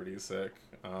looking pretty sick.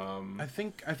 I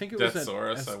think it was at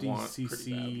Deathsaurus I want pretty SDCC.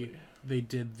 badly. They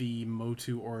did the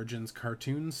Motu Origins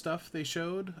cartoon stuff they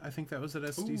showed. I think that was at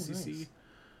SDCC. Ooh,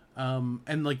 nice.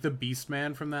 And like the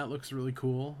Beastman from that looks really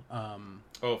cool.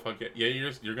 Oh fuck it. Yeah,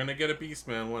 you're gonna get a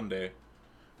Beastman one day.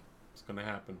 It's gonna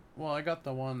happen. Well, I got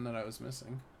the one that I was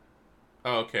missing.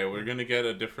 Oh, okay. We're gonna get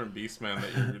a different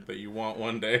Beastman that you want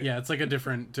one day. Yeah, it's like a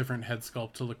different head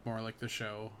sculpt to look more like the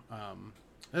show.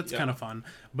 That's Yeah. kind of fun,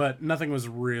 but nothing was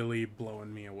really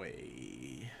blowing me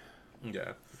away.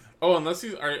 Yeah. Oh, unless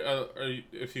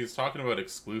if he's talking about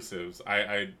exclusives,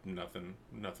 I nothing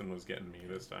was getting me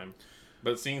this time.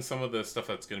 But seeing some of the stuff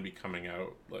that's going to be coming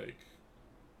out, like,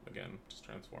 again, just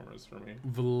Transformers for me.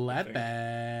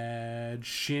 Vladbad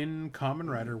Shin Kamen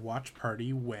Rider watch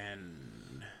party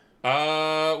when?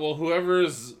 Well,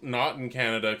 whoever's not in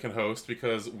Canada can host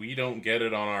because we don't get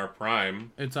it on our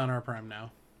Prime. It's on our Prime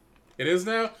now. It is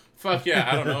now? Fuck yeah,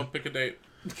 I don't know. Pick a date.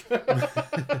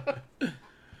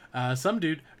 Some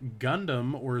dude,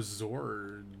 Gundam or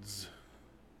Zords?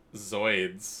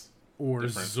 Zoids. Or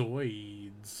Different.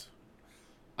 Zoids?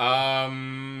 Oh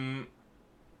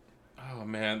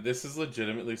man, this is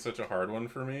legitimately such a hard one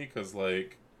for me because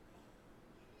like,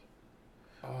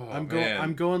 I'm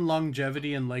going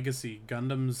longevity and legacy.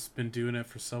 Gundam's been doing it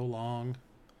for so long.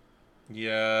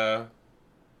 Yeah,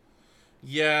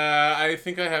 I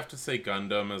think I have to say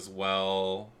Gundam as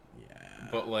well. Yeah,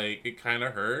 but like it kind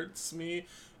of hurts me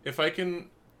if I can.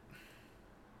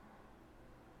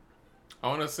 I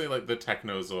want to say like the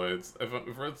Technozoids.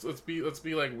 Let's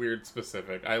be like weird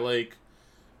specific. I like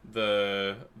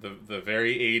the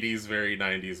very 80s, very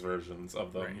 90s versions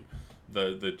of them. Right.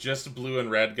 The just blue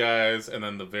and red guys, and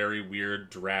then the very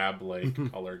weird drab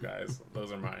like color guys.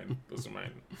 Those are mine.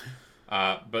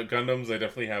 But Gundams, I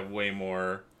definitely have way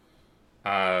more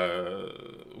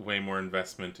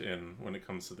investment in when it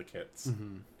comes to the kits.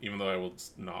 Mm-hmm. Even though I will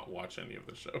not watch any of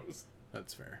the shows.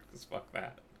 That's fair. Because fuck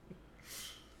that.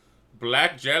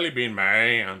 Black Jellybean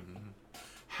Man.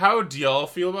 How do y'all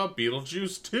feel about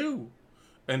Beetlejuice 2?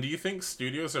 And do you think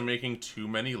studios are making too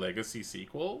many legacy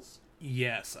sequels?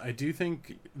 Yes, I do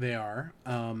think they are.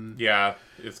 Yeah,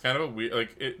 it's kind of a weird...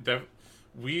 Like,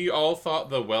 we all thought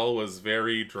the well was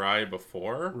very dry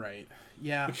before. Right.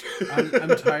 Yeah,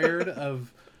 I'm tired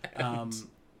of...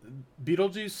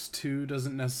 Beetlejuice 2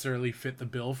 doesn't necessarily fit the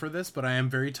bill for this, but I am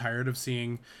very tired of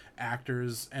seeing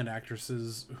actors and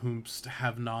actresses who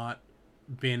have not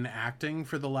been acting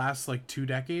for the last, 2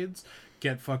 decades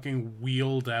get fucking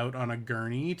wheeled out on a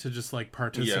gurney to just,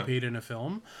 participate in a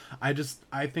film. I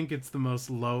think it's the most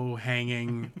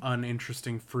low-hanging,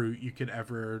 uninteresting fruit you could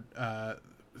ever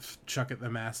chuck at the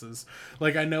masses.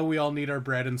 I know we all need our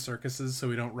bread in circuses so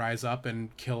we don't rise up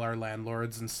and kill our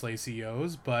landlords and slay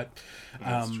CEOs, but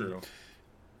That's true.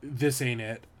 This ain't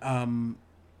it.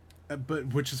 But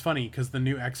which is funny because the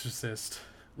new Exorcist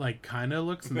kind of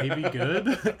looks maybe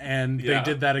good, and they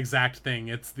did that exact thing.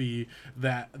 It's the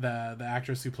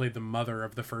actress who played the mother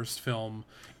of the first film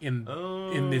in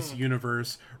this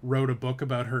universe wrote a book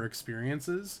about her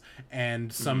experiences,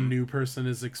 and some new person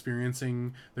is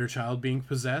experiencing their child being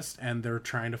possessed, and they're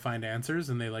trying to find answers,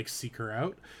 and they seek her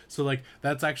out. So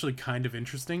that's actually kind of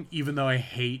interesting, even though I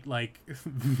hate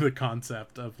the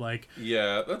concept of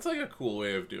yeah, that's a cool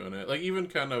way of doing it. Even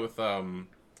kind of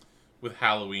with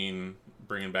Halloween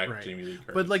bringing back Jamie Lee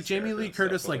Curtis. But Jamie Lee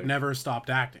Curtis never stopped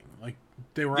acting.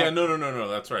 They were no,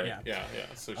 that's right. Yeah.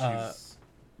 So she's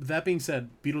that being said,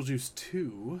 Beetlejuice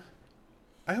 2,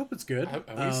 I hope it's good. Have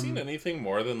we seen anything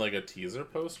more than a teaser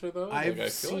poster though?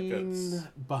 I've seen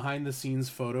behind the scenes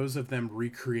photos of them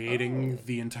recreating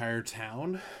the entire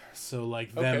town. So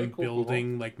them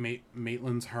building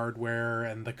Maitland's Hardware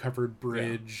and the covered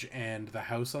bridge and the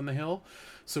house on the hill.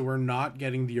 So we're not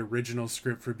getting the original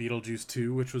script for Beetlejuice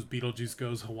 2, which was Beetlejuice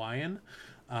Goes Hawaiian.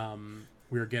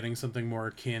 We're getting something more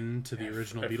akin to the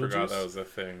original Beetlejuice. I forgot that was a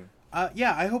thing.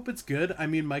 Yeah, I hope it's good. I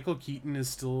mean, Michael Keaton is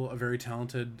still a very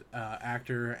talented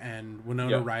actor, and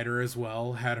Winona Ryder as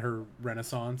well had her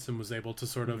renaissance and was able to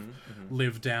sort of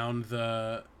live down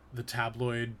the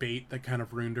tabloid bait that kind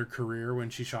of ruined her career when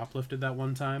she shoplifted that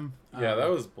one time. Yeah, that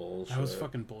was bullshit. That was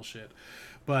fucking bullshit.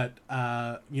 But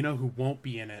you know who won't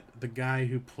be in it? The guy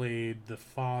who played the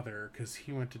father, because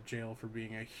he went to jail for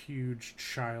being a huge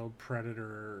child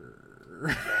predator.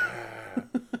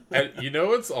 And you know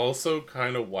what's also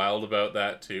kind of wild about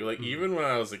that too? Like, even when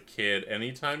I was a kid,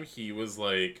 anytime he was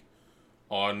like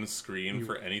on screen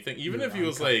for anything, even if he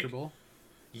was like,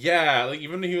 yeah, like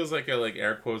even if he was like a like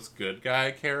air quotes good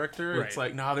guy character, right. It's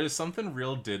like, nah, there's something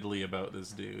real diddly about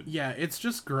this dude. Yeah, it's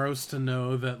just gross to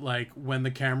know that like when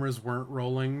the cameras weren't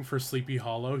rolling for Sleepy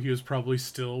Hollow, he was probably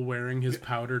still wearing his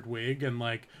powdered wig and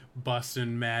like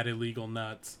busting mad illegal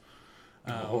nuts.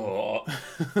 Fuck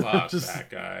that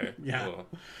guy. Yeah. Ugh.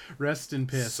 Rest in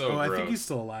piss. So gross. I think he's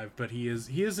still alive, but he is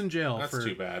in jail. That's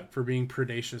too bad. For being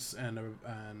predacious and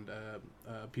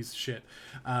a piece of shit.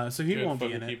 So he won't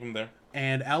be in it. Keep him there.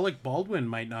 And Alec Baldwin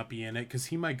might not be in it because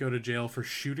he might go to jail for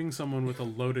shooting someone with a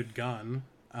loaded gun.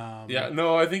 Yeah,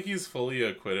 no, I think he's fully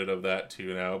acquitted of that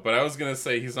too now. But I was going to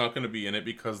say he's not going to be in it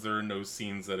because there are no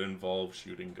scenes that involve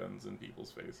shooting guns in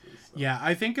people's faces. So. Yeah,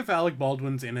 I think if Alec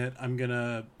Baldwin's in it, I'm going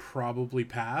to probably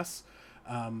pass.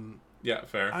 Yeah,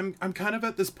 fair. I'm kind of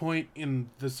at this point in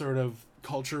the sort of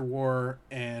culture war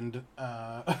and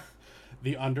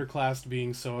the underclass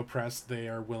being so oppressed they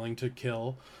are willing to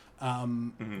kill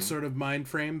sort of mind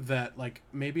frame that like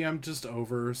maybe I'm just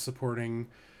over supporting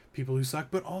people who suck,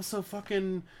 but also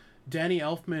fucking Danny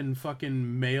Elfman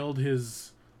fucking mailed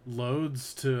his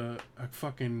loads to a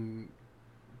fucking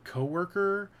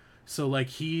coworker, so like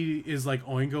he is like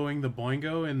oingoing the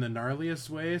boingo in the gnarliest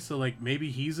way, so like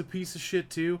maybe he's a piece of shit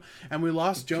too. And we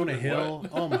lost Jonah Hill.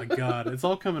 Oh my god, it's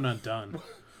all coming undone.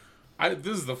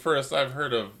 This is the first I've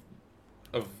heard of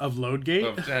Loadgate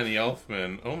of Danny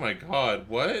Elfman. Oh my god,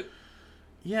 what?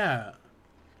 Yeah.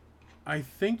 I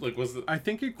think like I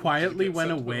think it quietly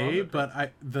went away,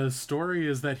 but the story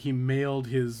is that he mailed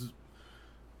his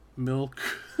milk.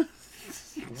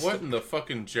 What in the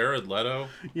fucking Jared Leto?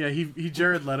 Yeah, he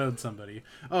Jared Leto'd somebody.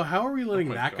 Oh, how are we letting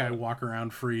that guy walk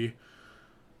around free?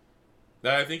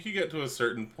 I think you get to a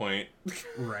certain point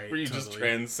right, where you just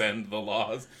transcend the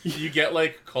laws. You get,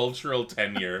 like, cultural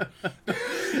tenure.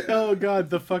 Oh, God,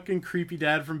 the fucking creepy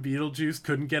dad from Beetlejuice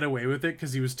couldn't get away with it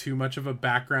because he was too much of a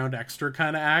background extra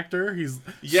kind of actor.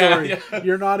 Sorry,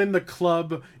 you're not in the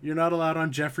club. You're not allowed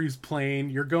on Jeffrey's plane.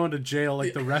 You're going to jail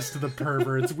like the rest of the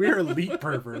perverts. We're elite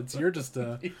perverts. You're just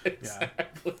a...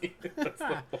 Exactly.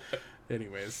 Yeah.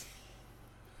 Anyways...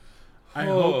 I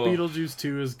hope Beetlejuice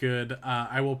 2 is good.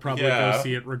 I will probably go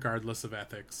see it regardless of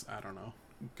ethics. I don't know.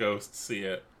 Ghost, see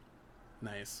it.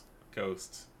 Nice.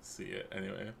 Ghost, see it.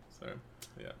 Anyway, sorry.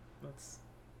 Yeah, that's...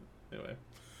 Anyway.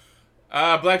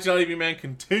 Black Jelly Bean Man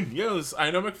continues.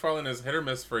 I know McFarlane is hit or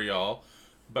miss for y'all,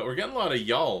 but we're getting a lot of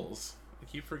y'alls. I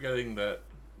keep forgetting that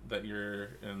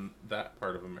you're in that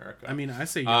part of America. I mean, I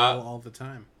say y'all all the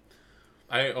time.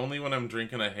 Only when I'm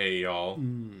drinking a hey y'all.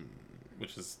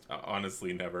 Which is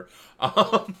honestly never.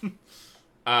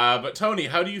 But Tony,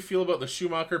 how do you feel about the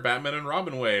Schumacher, Batman, and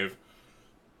Robin wave?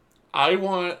 I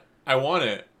want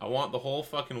it. I want the whole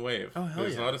fucking wave. Oh, hell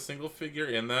There's not a single figure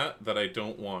in that I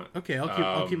don't want. Okay,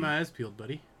 I'll keep my eyes peeled,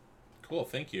 buddy. Cool,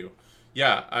 thank you.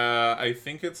 Yeah, I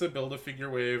think it's a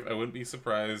Build-A-Figure wave. I wouldn't be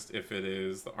surprised if it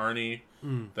is the Arnie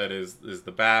that is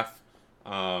the Bath.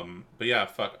 But yeah,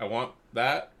 fuck, I want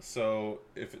that. So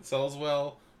if it sells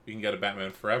well, we can get a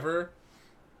Batman Forever.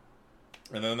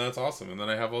 And then that's awesome. And then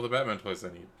I have all the Batman toys I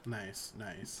need. Nice.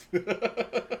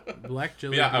 Black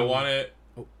Jelly Bean. I want it.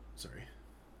 Oh, sorry.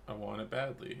 I want it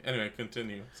badly. Anyway,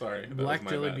 continue. Sorry. Black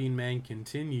Jelly Bean Man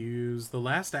continues. The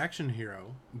last action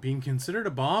hero, being considered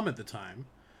a bomb at the time,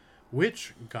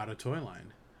 which got a toy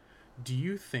line. Do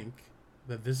you think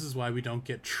that this is why we don't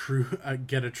get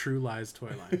a True Lies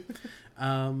toy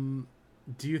line?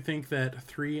 Do you think that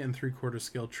 3 3/4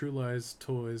 scale True Lies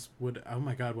toys would... Oh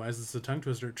my god, why is this a tongue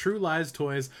twister? True Lies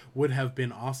toys would have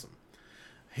been awesome.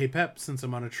 Hey Pep, since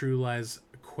I'm on a True Lies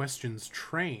questions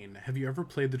train, have you ever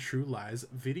played the True Lies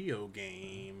video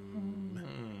game?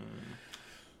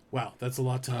 Wow, that's a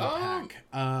lot to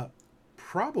unpack.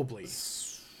 Probably.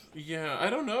 Yeah, I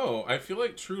don't know. I feel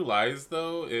like True Lies,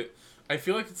 though, I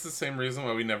feel like it's the same reason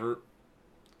why we never...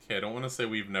 Okay, I don't want to say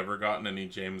we've never gotten any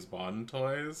James Bond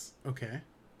toys. Okay.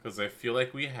 Because I feel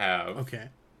like we have. Okay.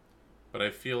 But I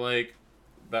feel like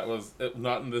that was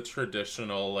not in the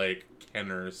traditional, like,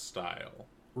 Kenner style.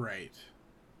 Right.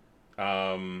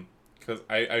 Because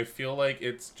I feel like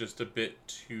it's just a bit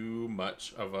too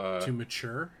much of a... Too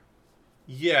mature?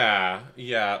 Yeah.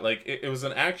 Like, it was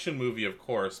an action movie, of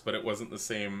course, but it wasn't the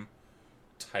same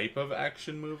type of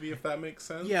action movie, if that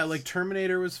makes Yeah, like sense.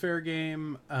 Terminator was fair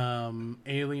game.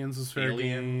 Aliens was fair game.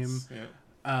 Aliens, yeah.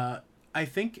 Uh, I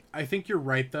think you're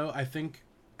right though. I think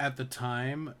at the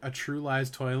time, a True Lies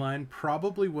toy line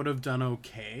probably would have done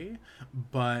okay,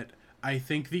 but I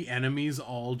think the enemies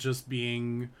all just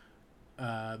being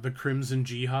the Crimson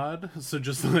Jihad, so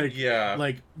just Yeah.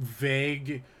 like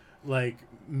vague, like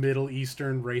Middle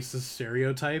Eastern racist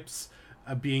stereotypes.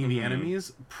 Being the hmm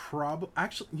enemies,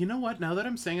 actually, you know what? Now that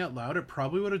I'm saying out loud, it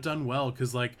probably would have done well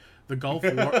because like the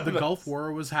Gulf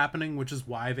War was happening, which is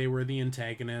why they were the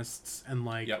antagonists, and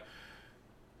like Yep.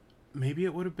 maybe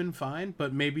it would have been fine,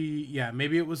 but maybe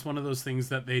it was one of those things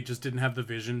that they just didn't have the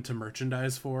vision to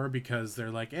merchandise for because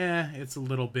they're like, it's a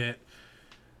little bit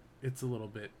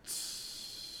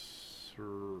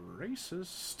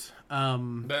racist.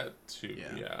 That too,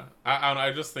 Yeah. yeah.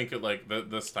 I just think it, like,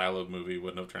 the style of movie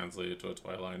wouldn't have translated to a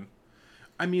toy line.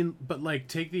 I mean, but like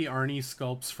take the Arnie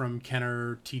sculpts from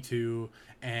Kenner T2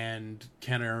 and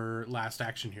Kenner Last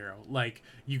Action Hero. Like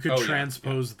you could Oh, yeah.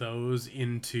 transpose those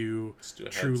into Just do a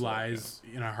True heads up, yeah. Lies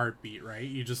in a heartbeat, right?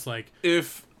 You just like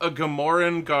If a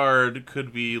Gamoran guard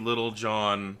could be Little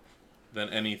John, then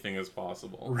anything is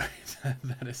possible. right.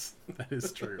 that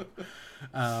is true.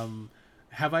 Um,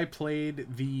 have I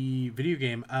played the video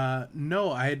game?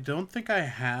 No, I don't think I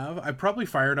have. I probably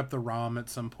fired up the ROM at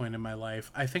some point in my life.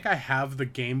 I think I have the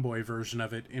Game Boy version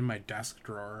of it in my desk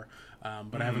drawer,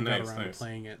 but I haven't got around to Nice.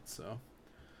 playing it. So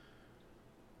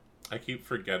I keep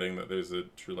forgetting that there's a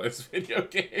True Lies video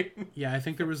game. yeah, I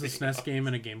think there was a Being SNES game honest.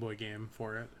 and a Game Boy game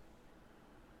for it.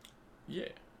 Yeah.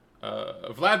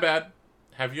 Vladbad,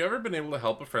 have you ever been able to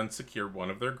help a friend secure one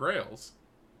of their grails?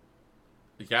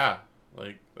 Yeah.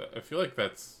 Like, I feel like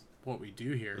What we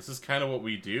do here. this is kind of what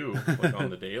we do, like, on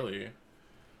the daily.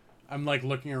 I'm like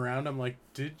looking around. I'm like,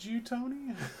 did you,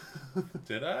 Tony?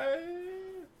 Did I?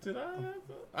 Did I?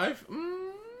 I've.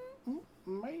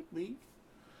 Maybe.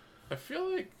 I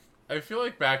feel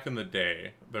like back in the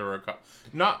day there were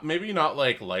not maybe not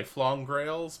like lifelong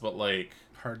grails, but like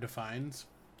Hard to find.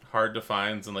 hard to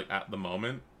find and like at the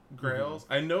moment grails.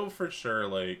 I know for sure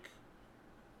like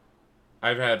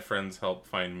I've had friends help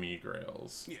find me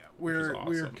grails. Yeah, Which is we're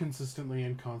awesome. consistently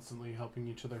and constantly helping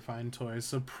each other find toys,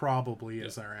 so probably Yeah.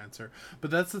 is our answer. But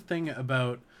that's the thing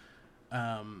about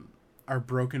our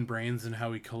broken brains and how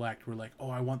we collect. We're like,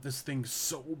 oh, I want this thing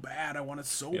so bad, I want it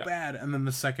so Yeah. bad, and then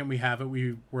the second we have it,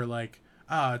 we're like,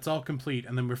 it's all complete,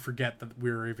 and then we forget that we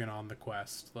were even on the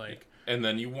quest. Yeah. And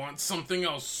then you want something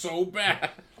else so bad.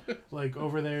 Like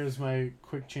over there is my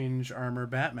quick change armor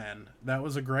Batman. That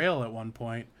was a grail at one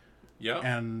point. Yeah.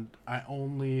 And I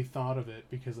only thought of it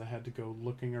because I had to go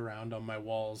looking around on my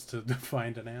walls to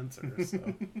find an answer.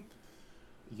 So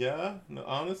Yeah, no,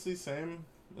 honestly, same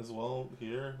as well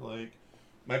here. Like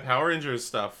my Power Rangers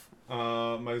stuff, my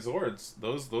Zords,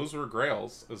 those were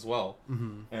Grails as well,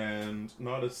 and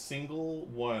not a single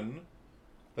one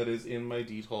that is in my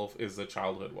D12 is a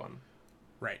childhood one.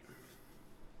 right.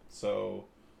 So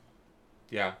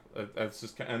yeah, that's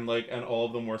just and all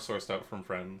of them were sourced out from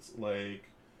friends. Like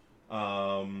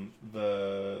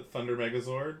the Thunder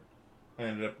Megazord, I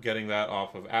ended up getting that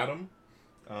off of Adam,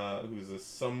 who's a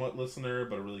somewhat listener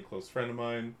but a really close friend of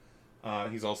mine.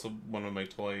 He's also one of my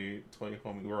toy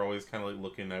homies. We're always kind of like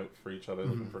looking out for each other,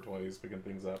 looking for toys, picking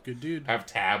things up. Good dude. Have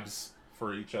tabs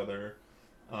for each other.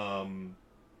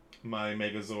 My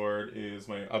Megazord is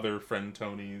my other friend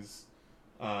Tony's.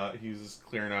 He's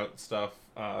clearing out stuff.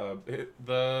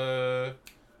 The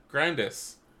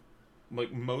Grandis,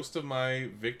 like most of my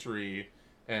Victory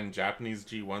and Japanese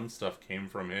G1 stuff came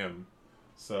from him.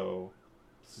 So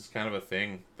this is kind of a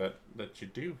thing that you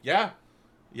do. Yeah.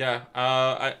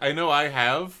 I know I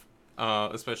have,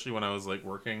 especially when I was like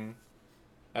working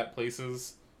at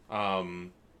places.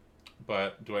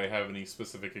 But do I have any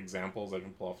specific examples I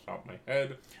can pull off the top of my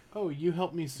head? Oh, you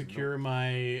helped me secure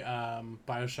my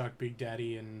Bioshock Big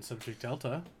Daddy and Subject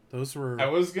Delta. Those were I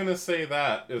was gonna say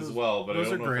that as well, but I those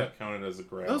don't are know if great. that counted as a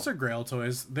grail. those are Grail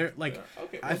toys. They're like Yeah.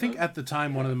 Okay, I well think then. at the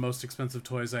time one of the most expensive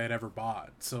toys I had ever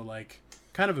bought. So like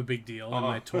kind of a big deal in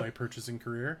my toy purchasing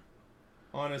career.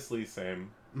 Honestly,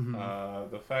 same.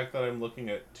 The fact that I'm looking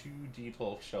at two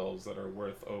D12 shelves that are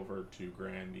worth over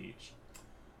 $2,000 each,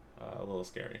 a little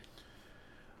scary.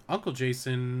 Uncle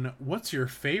Jason, what's your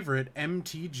favorite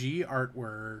MTG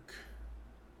artwork?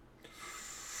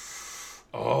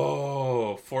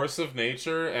 Oh, Force of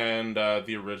Nature and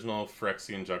the original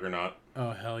Phyrexian Juggernaut.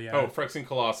 Oh hell yeah. Oh, Phyrexian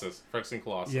Colossus.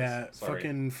 Yeah, Sorry.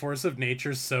 fucking Force of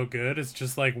Nature's so good. It's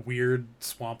just like weird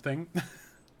swamp thing.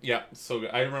 Yeah, so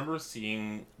good. I remember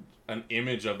seeing an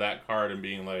image of that card and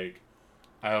being like,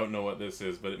 I don't know what this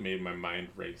is, but it made my mind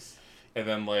race. And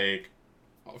then, like,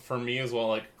 for me as well,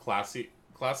 like, classic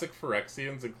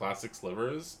Phyrexians and classic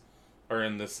Slivers are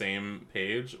in the same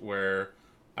page, where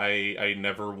I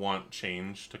never want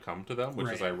change to come to them,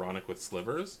 which is ironic with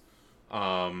Slivers.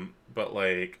 But,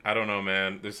 like, I don't know,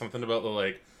 man. There's something about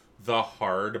the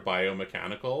hard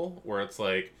biomechanical, where it's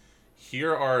like,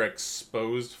 here are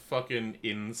exposed fucking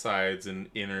insides and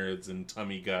innards and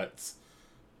tummy guts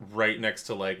right next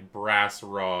to, like, brass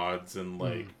rods and,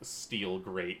 like, steel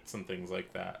grates and things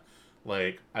like that.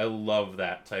 Like, I love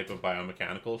that type of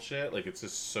biomechanical shit. Like, it's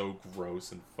just so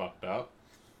gross and fucked up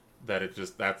that it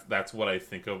just, that's what I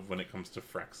think of when it comes to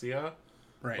Phyrexia.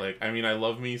 Right. Like, I mean, I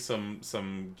love me some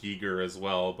Giger as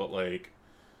well, but, like,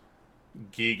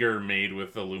 Giger made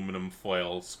with aluminum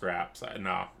foil scraps,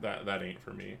 nah, that ain't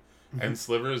for me. And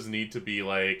Slivers need to be,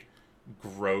 like,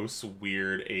 gross,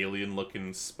 weird,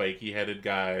 alien-looking, spiky-headed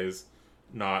guys,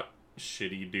 not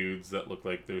shitty dudes that look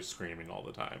like they're screaming all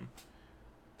the time.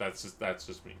 That's just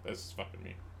me. That's just fucking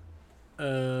me.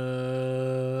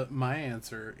 My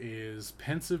answer is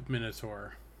Pensive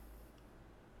Minotaur.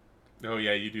 Oh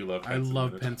yeah, you do love Pensive Minotaur.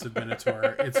 Minotaur. Pensive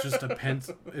Minotaur. It's just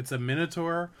it's a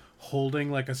Minotaur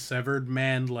holding, like, a severed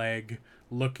man leg,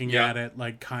 looking at it,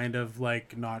 like, kind of,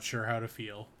 like, not sure how to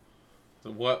feel. So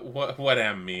what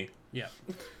am me? Yeah.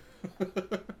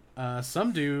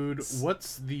 Some dude, I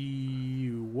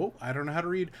don't know how to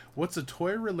read. What's a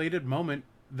toy-related moment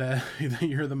that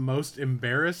you're the most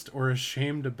embarrassed or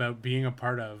ashamed about being a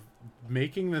part of?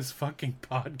 Making this fucking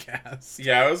podcast.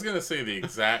 Yeah, I was gonna say the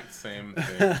exact same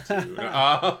thing too.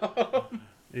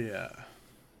 Yeah.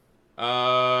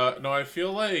 No, I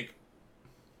feel like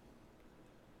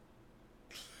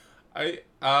I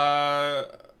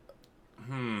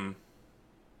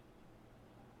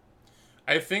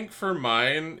think for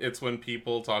mine, it's when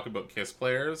people talk about Kiss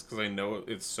players, because I know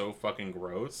it's so fucking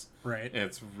gross. Right. And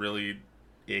it's really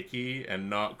icky and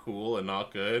not cool and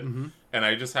not good. Mm-hmm. And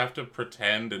I just have to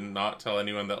pretend and not tell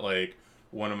anyone that, like,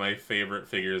 one of my favorite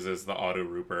figures is the Auto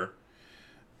Rooper.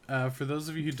 For those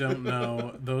of you who don't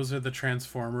know, those are the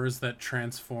Transformers that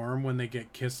transform when they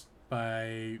get kissed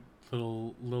by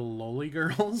little lolly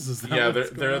girls. Is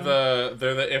that they're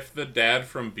the if the dad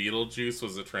from Beetlejuice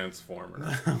was a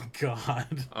Transformer. Oh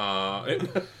God.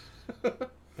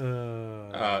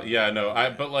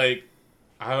 But like,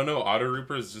 I don't know. Auto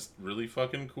Rooper is just really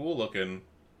fucking cool looking.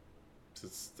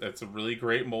 It's a really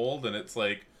great mold, and it's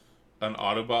like an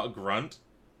Autobot grunt.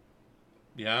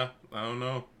 Yeah, I don't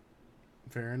know.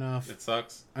 Fair enough. It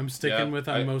sucks. I'm sticking with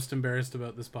I'm most embarrassed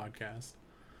about this podcast.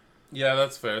 Yeah,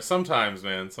 that's fair. Sometimes,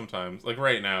 man. Sometimes. Like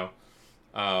right now.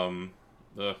 God,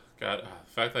 the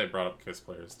fact that I brought up Kiss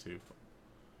players too.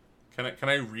 Can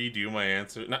I redo my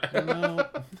answer? No.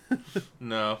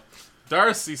 No.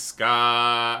 Darcy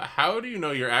Scott, how do you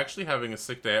know you're actually having a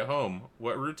sick day at home?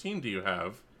 What routine do you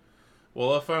have?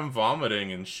 Well, if I'm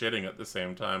vomiting and shitting at the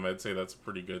same time, I'd say that's a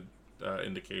pretty good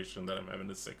indication that I'm having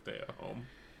a sick day at home.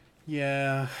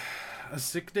 Yeah. A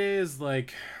sick day is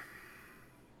like...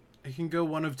 It can go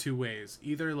one of two ways.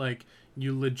 Either, like,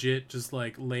 you legit just,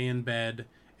 like, lay in bed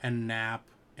and nap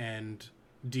and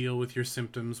deal with your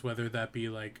symptoms, whether that be,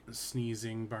 like,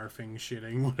 sneezing, barfing,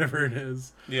 shitting, whatever it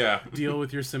is. Yeah. Deal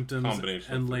with your symptoms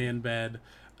and lay in bed.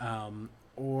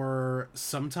 Or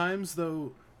sometimes,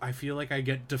 though, I feel like I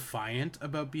get defiant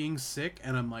about being sick,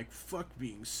 and I'm like, fuck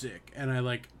being sick. And I,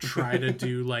 like, try to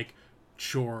do, like,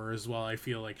 chores while I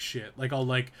feel like shit. Like, I'll,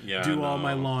 like, do all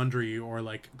my laundry or,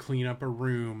 like, clean up a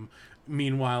room.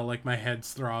 Meanwhile, like, my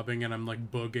head's throbbing and I'm,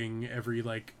 like, booging every,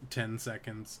 like, 10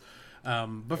 seconds.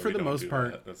 But for the most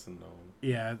part... That's a no.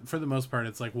 Yeah, for the most part,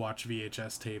 it's, like, watch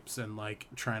VHS tapes and, like,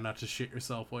 try not to shit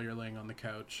yourself while you're laying on the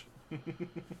couch.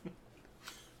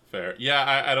 Fair.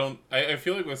 Yeah, I don't... I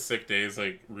feel like with sick days,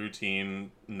 like, routine,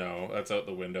 no, that's out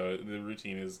the window. The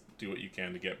routine is do what you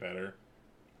can to get better.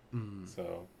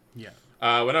 So... Yeah.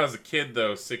 When I was a kid,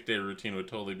 though, sick day routine would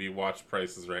totally be watch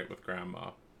Price is Right with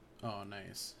Grandma. Oh,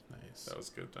 nice. That was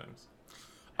good times.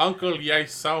 Uncle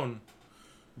Yason,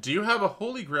 do you have a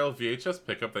Holy Grail VHS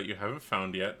pickup that you haven't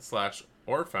found yet,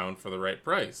 or found for the right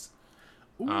price?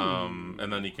 Ooh.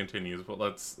 And then he continues,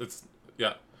 but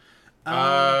yeah.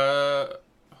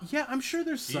 Yeah, I'm sure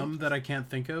there's some that I can't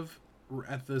think of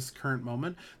at this current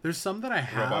moment. There's some that I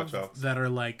have that are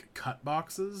like cut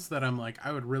boxes that I'm like,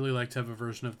 I would really like to have a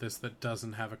version of this that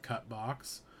doesn't have a cut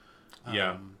box.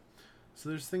 Yeah. So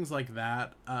there's things like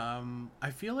that.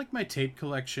 I feel like my tape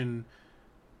collection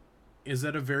is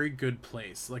at a very good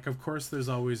place. Like, of course, there's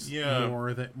always Yeah.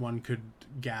 more that one could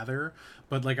gather,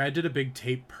 but like I did a big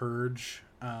tape purge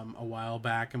a while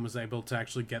back and was able to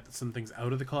actually get some things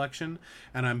out of the collection,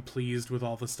 and I'm pleased with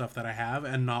all the stuff that I have,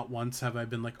 and not once have I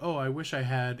been like, oh, I wish I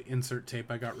had insert tape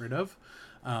I got rid of.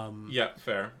 Yeah,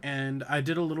 fair. And I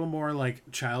did a little more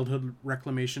like childhood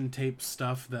reclamation tape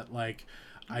stuff that like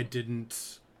I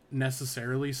didn't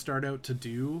necessarily start out to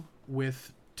do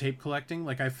with tape collecting.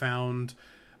 Like I found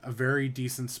a very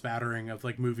decent spattering of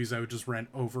like movies I would just rent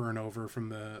over and over from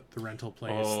the rental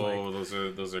place. Oh,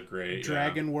 like those are great.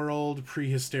 Dragon World,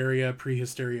 Prehysteria,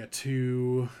 Prehysteria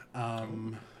 2,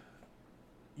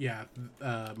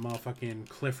 motherfucking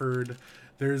Clifford.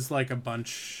 There's like a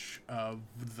bunch of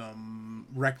them.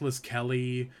 Reckless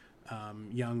Kelly,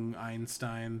 Young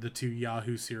Einstein, the 2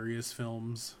 Yahoo Serious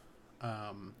films.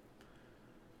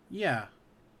 Yeah.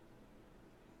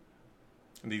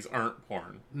 And these aren't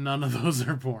porn. None of those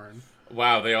are porn.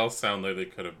 Wow, they all sound like they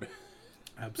could have been.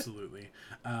 Absolutely.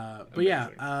 But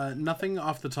yeah, nothing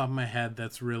off the top of my head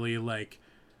that's really like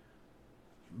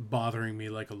bothering me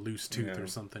like a loose tooth or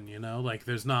something, you know? Like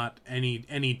there's not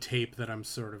any tape that I'm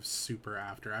sort of super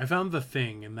after. I found The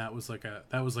Thing, and that was like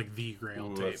the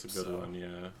grail tape. That's a good one,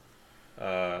 yeah.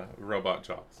 Robot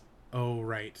Jocks. Oh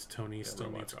right, Tony still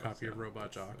Robot needs a Jocks, copy of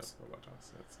Robot Jocks. That's Robot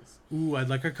Jocks. Ooh, I'd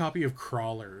like a copy of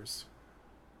Crawlers.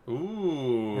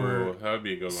 Ooh, or that would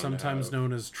be a good one. Sometimes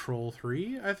known as Troll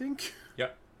 3, I think.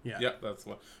 Yep. Yeah. Yep, that's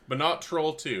one. But not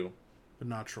Troll 2. But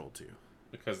not Troll 2.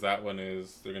 Because that one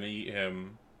is, they're going to eat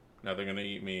him. Now they're going to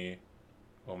eat me.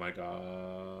 Oh my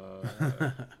god.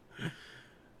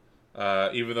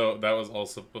 Even though that was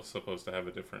also supposed to have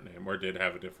a different name, or did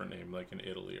have a different name, like in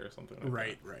Italy or something like that.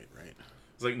 Right.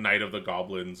 It's like Night of the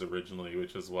Goblins originally,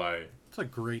 which is why... It's a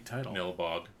great title.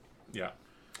 Nilbog. Yeah.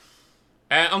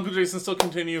 And Uncle Jason still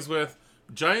continues with,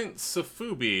 giant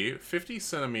Safubi, 50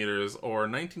 centimeters or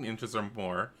 19 inches or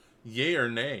more, yay or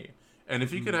nay? And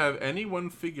if you could have any one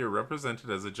figure represented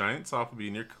as a giant Safubi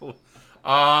in your...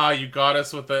 you got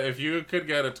us with the... If you could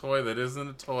get a toy that isn't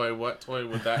a toy, what toy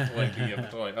would that toy be a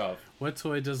toy of? What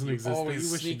toy doesn't exist?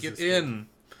 Always sneak it in.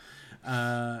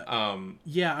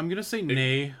 Yeah, I'm gonna say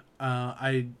nay.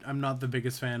 I'm not the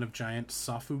biggest fan of giant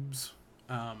Safubs.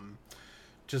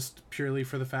 Just purely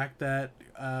for the fact that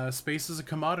space is a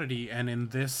commodity, and in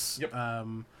this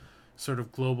sort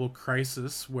of global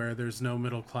crisis where there's no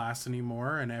middle class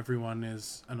anymore and everyone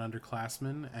is an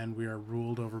underclassman and we are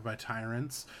ruled over by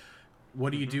tyrants,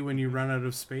 what do you do when you run out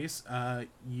of space?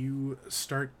 You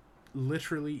start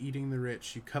literally eating the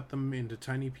rich. You cut them into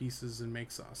tiny pieces and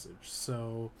make sausage.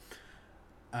 So,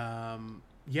 no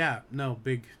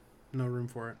room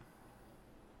for it.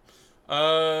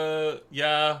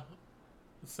 Yeah.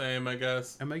 Same, I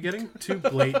guess. Am I getting too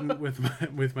blatant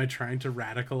with my trying to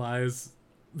radicalize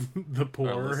the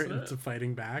poor into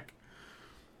fighting back?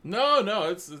 No,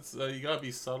 it's you gotta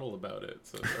be subtle about it.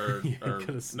 So,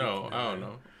 no, I don't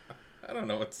know. I don't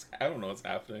know what's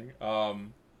happening.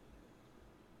 I'm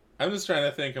just trying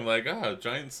to think. I'm like,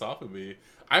 giant Sotheby.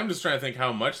 I'm just trying to think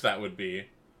how much that would be,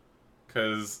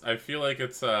 because I feel like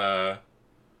it's like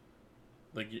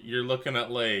you're looking at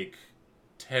like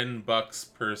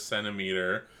 $10 per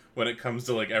centimeter when it comes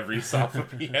to like every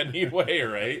Sotheby anyway,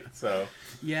 right? So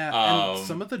yeah, and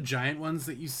some of the giant ones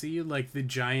that you see, like the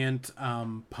giant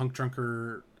Punk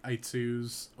Drunker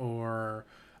Aitsus or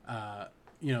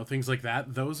things like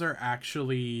that, those are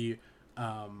actually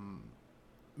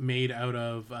made out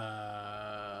of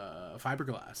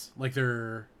fiberglass. Like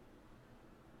they're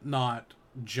not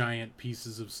giant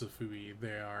pieces of Safui.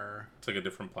 They are... It's like a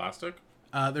different plastic?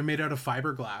 They're made out of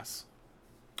fiberglass.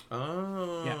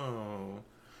 Oh. Yeah.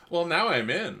 Well, now I'm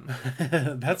in.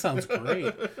 That sounds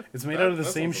great. It's made out of the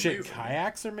same shit amazing.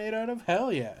 kayaks are made out of?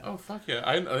 Hell yeah. Oh, fuck yeah.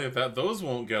 I that those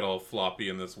won't get all floppy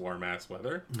in this warm-ass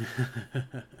weather.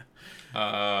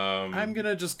 I'm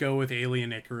gonna just go with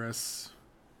Alien Icarus.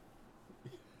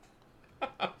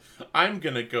 I'm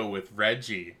gonna go with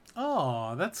Reggie.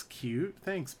 Oh, that's cute.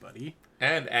 Thanks, buddy.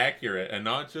 And accurate, and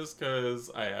not just because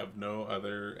I have no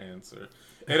other answer.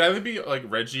 It'd either be like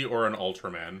Reggie or an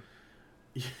Ultraman.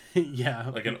 Yeah.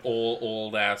 Like an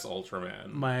old ass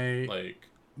Ultraman.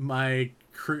 My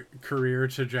career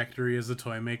trajectory as a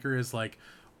toy maker is like,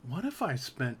 what if I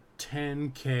spent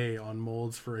 $10,000 on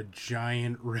molds for a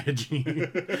giant Reggie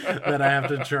that I have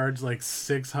to charge like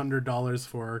 $600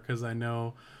 for because I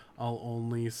know I'll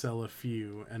only sell a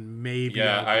few and maybe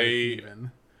I'll break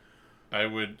even.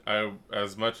 I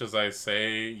as much as I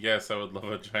say yes, I would love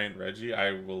a giant Reggie,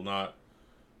 I will not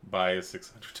buy a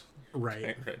 $600 Right.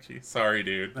 pint, Reggie. Sorry,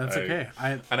 dude. That's okay.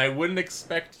 I wouldn't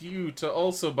expect you to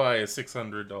also buy a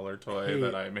 $600 toy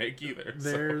that I make either.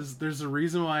 There's a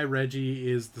reason why Reggie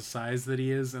is the size that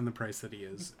he is and the price that he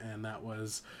is, and that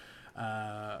was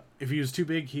if he was too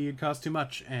big, he'd cost too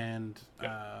much, and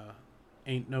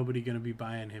ain't nobody gonna be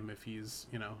buying him if he's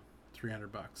 $300.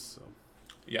 So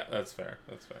yeah, that's fair.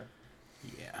 That's fair.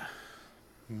 Yeah.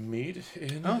 Meet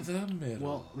in the middle.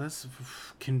 Well, that's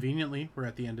conveniently we're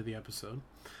at the end of the episode.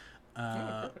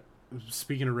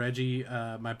 Speaking of Reggie,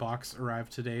 my box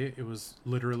arrived today. It was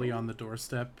literally on the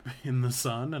doorstep in the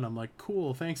sun, and I'm like,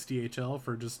 cool, thanks DHL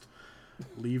for just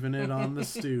leaving it on the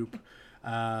stoop.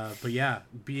 But yeah,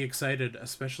 be excited,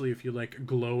 especially if you like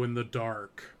glow in the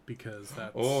dark, because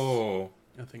that's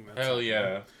I think that's hell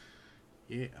yeah.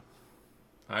 Yeah.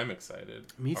 I'm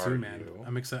excited. Me too, man.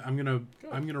 I'm excited. I'm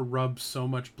gonna rub so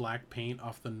much black paint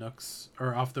off the nooks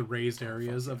or off the raised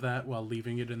areas of that while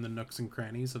leaving it in the nooks and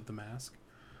crannies of the mask.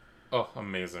 Oh,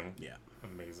 amazing. Yeah.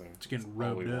 Amazing. It's getting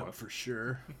rubbed up for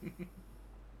sure.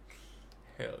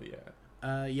 Hell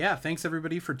yeah. Yeah, thanks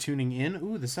everybody for tuning in.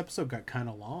 Ooh, this episode got kind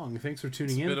of long. Thanks for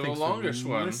tuning in. It's a bit of a longish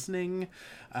one. Listening.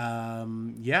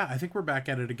 Yeah, I think we're back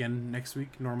at it again next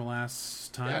week, normal ass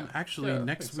time. Actually,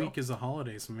 next week is a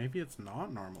holiday, so maybe it's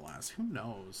not normal ass. Who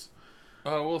knows?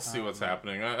 Oh, we'll see what's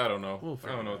happening. I don't know. I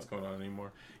don't know what's going on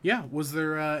anymore. Yeah, was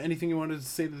there anything you wanted to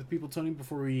say to the people, Tony,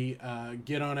 before we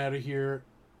get on out of here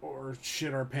or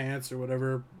shit our pants or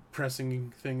whatever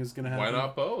pressing thing is going to happen? Why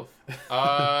not both?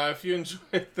 If you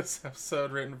enjoyed this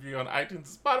episode, rate and review on iTunes and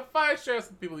Spotify. Share us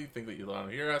with people you think that you'll want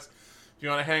to hear us. If you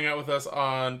want to hang out with us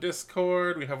on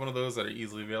Discord, we have one of those that are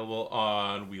easily available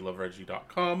on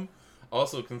welovereggie.com.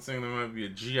 Also, considering there might be a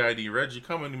GID Reggie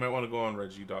coming, you might want to go on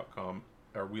reggie.com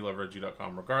or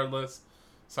welovereggie.com regardless.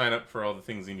 Sign up for all the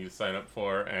things you need to sign up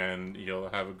for, and you'll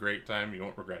have a great time. You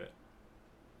won't regret it.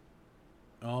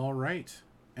 All right.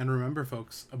 And remember,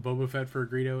 folks, a Boba Fett for a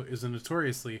Greedo is a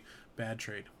notoriously bad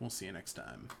trade. We'll see you next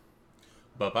time.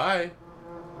 Bye-bye.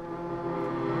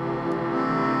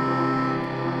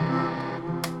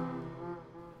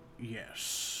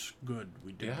 Yes. Good.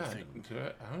 We did the thing.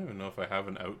 I don't even know if I have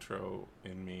an outro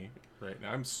in me right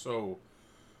now. I'm so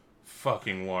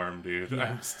fucking warm, dude.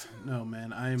 Yeah. No,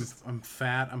 man. I'm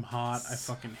fat. I'm hot. I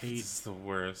fucking hate. It's the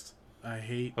worst. I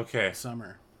hate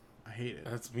summer. I hate it.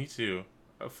 That's me too.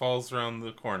 It falls around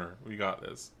the corner. We got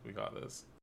this.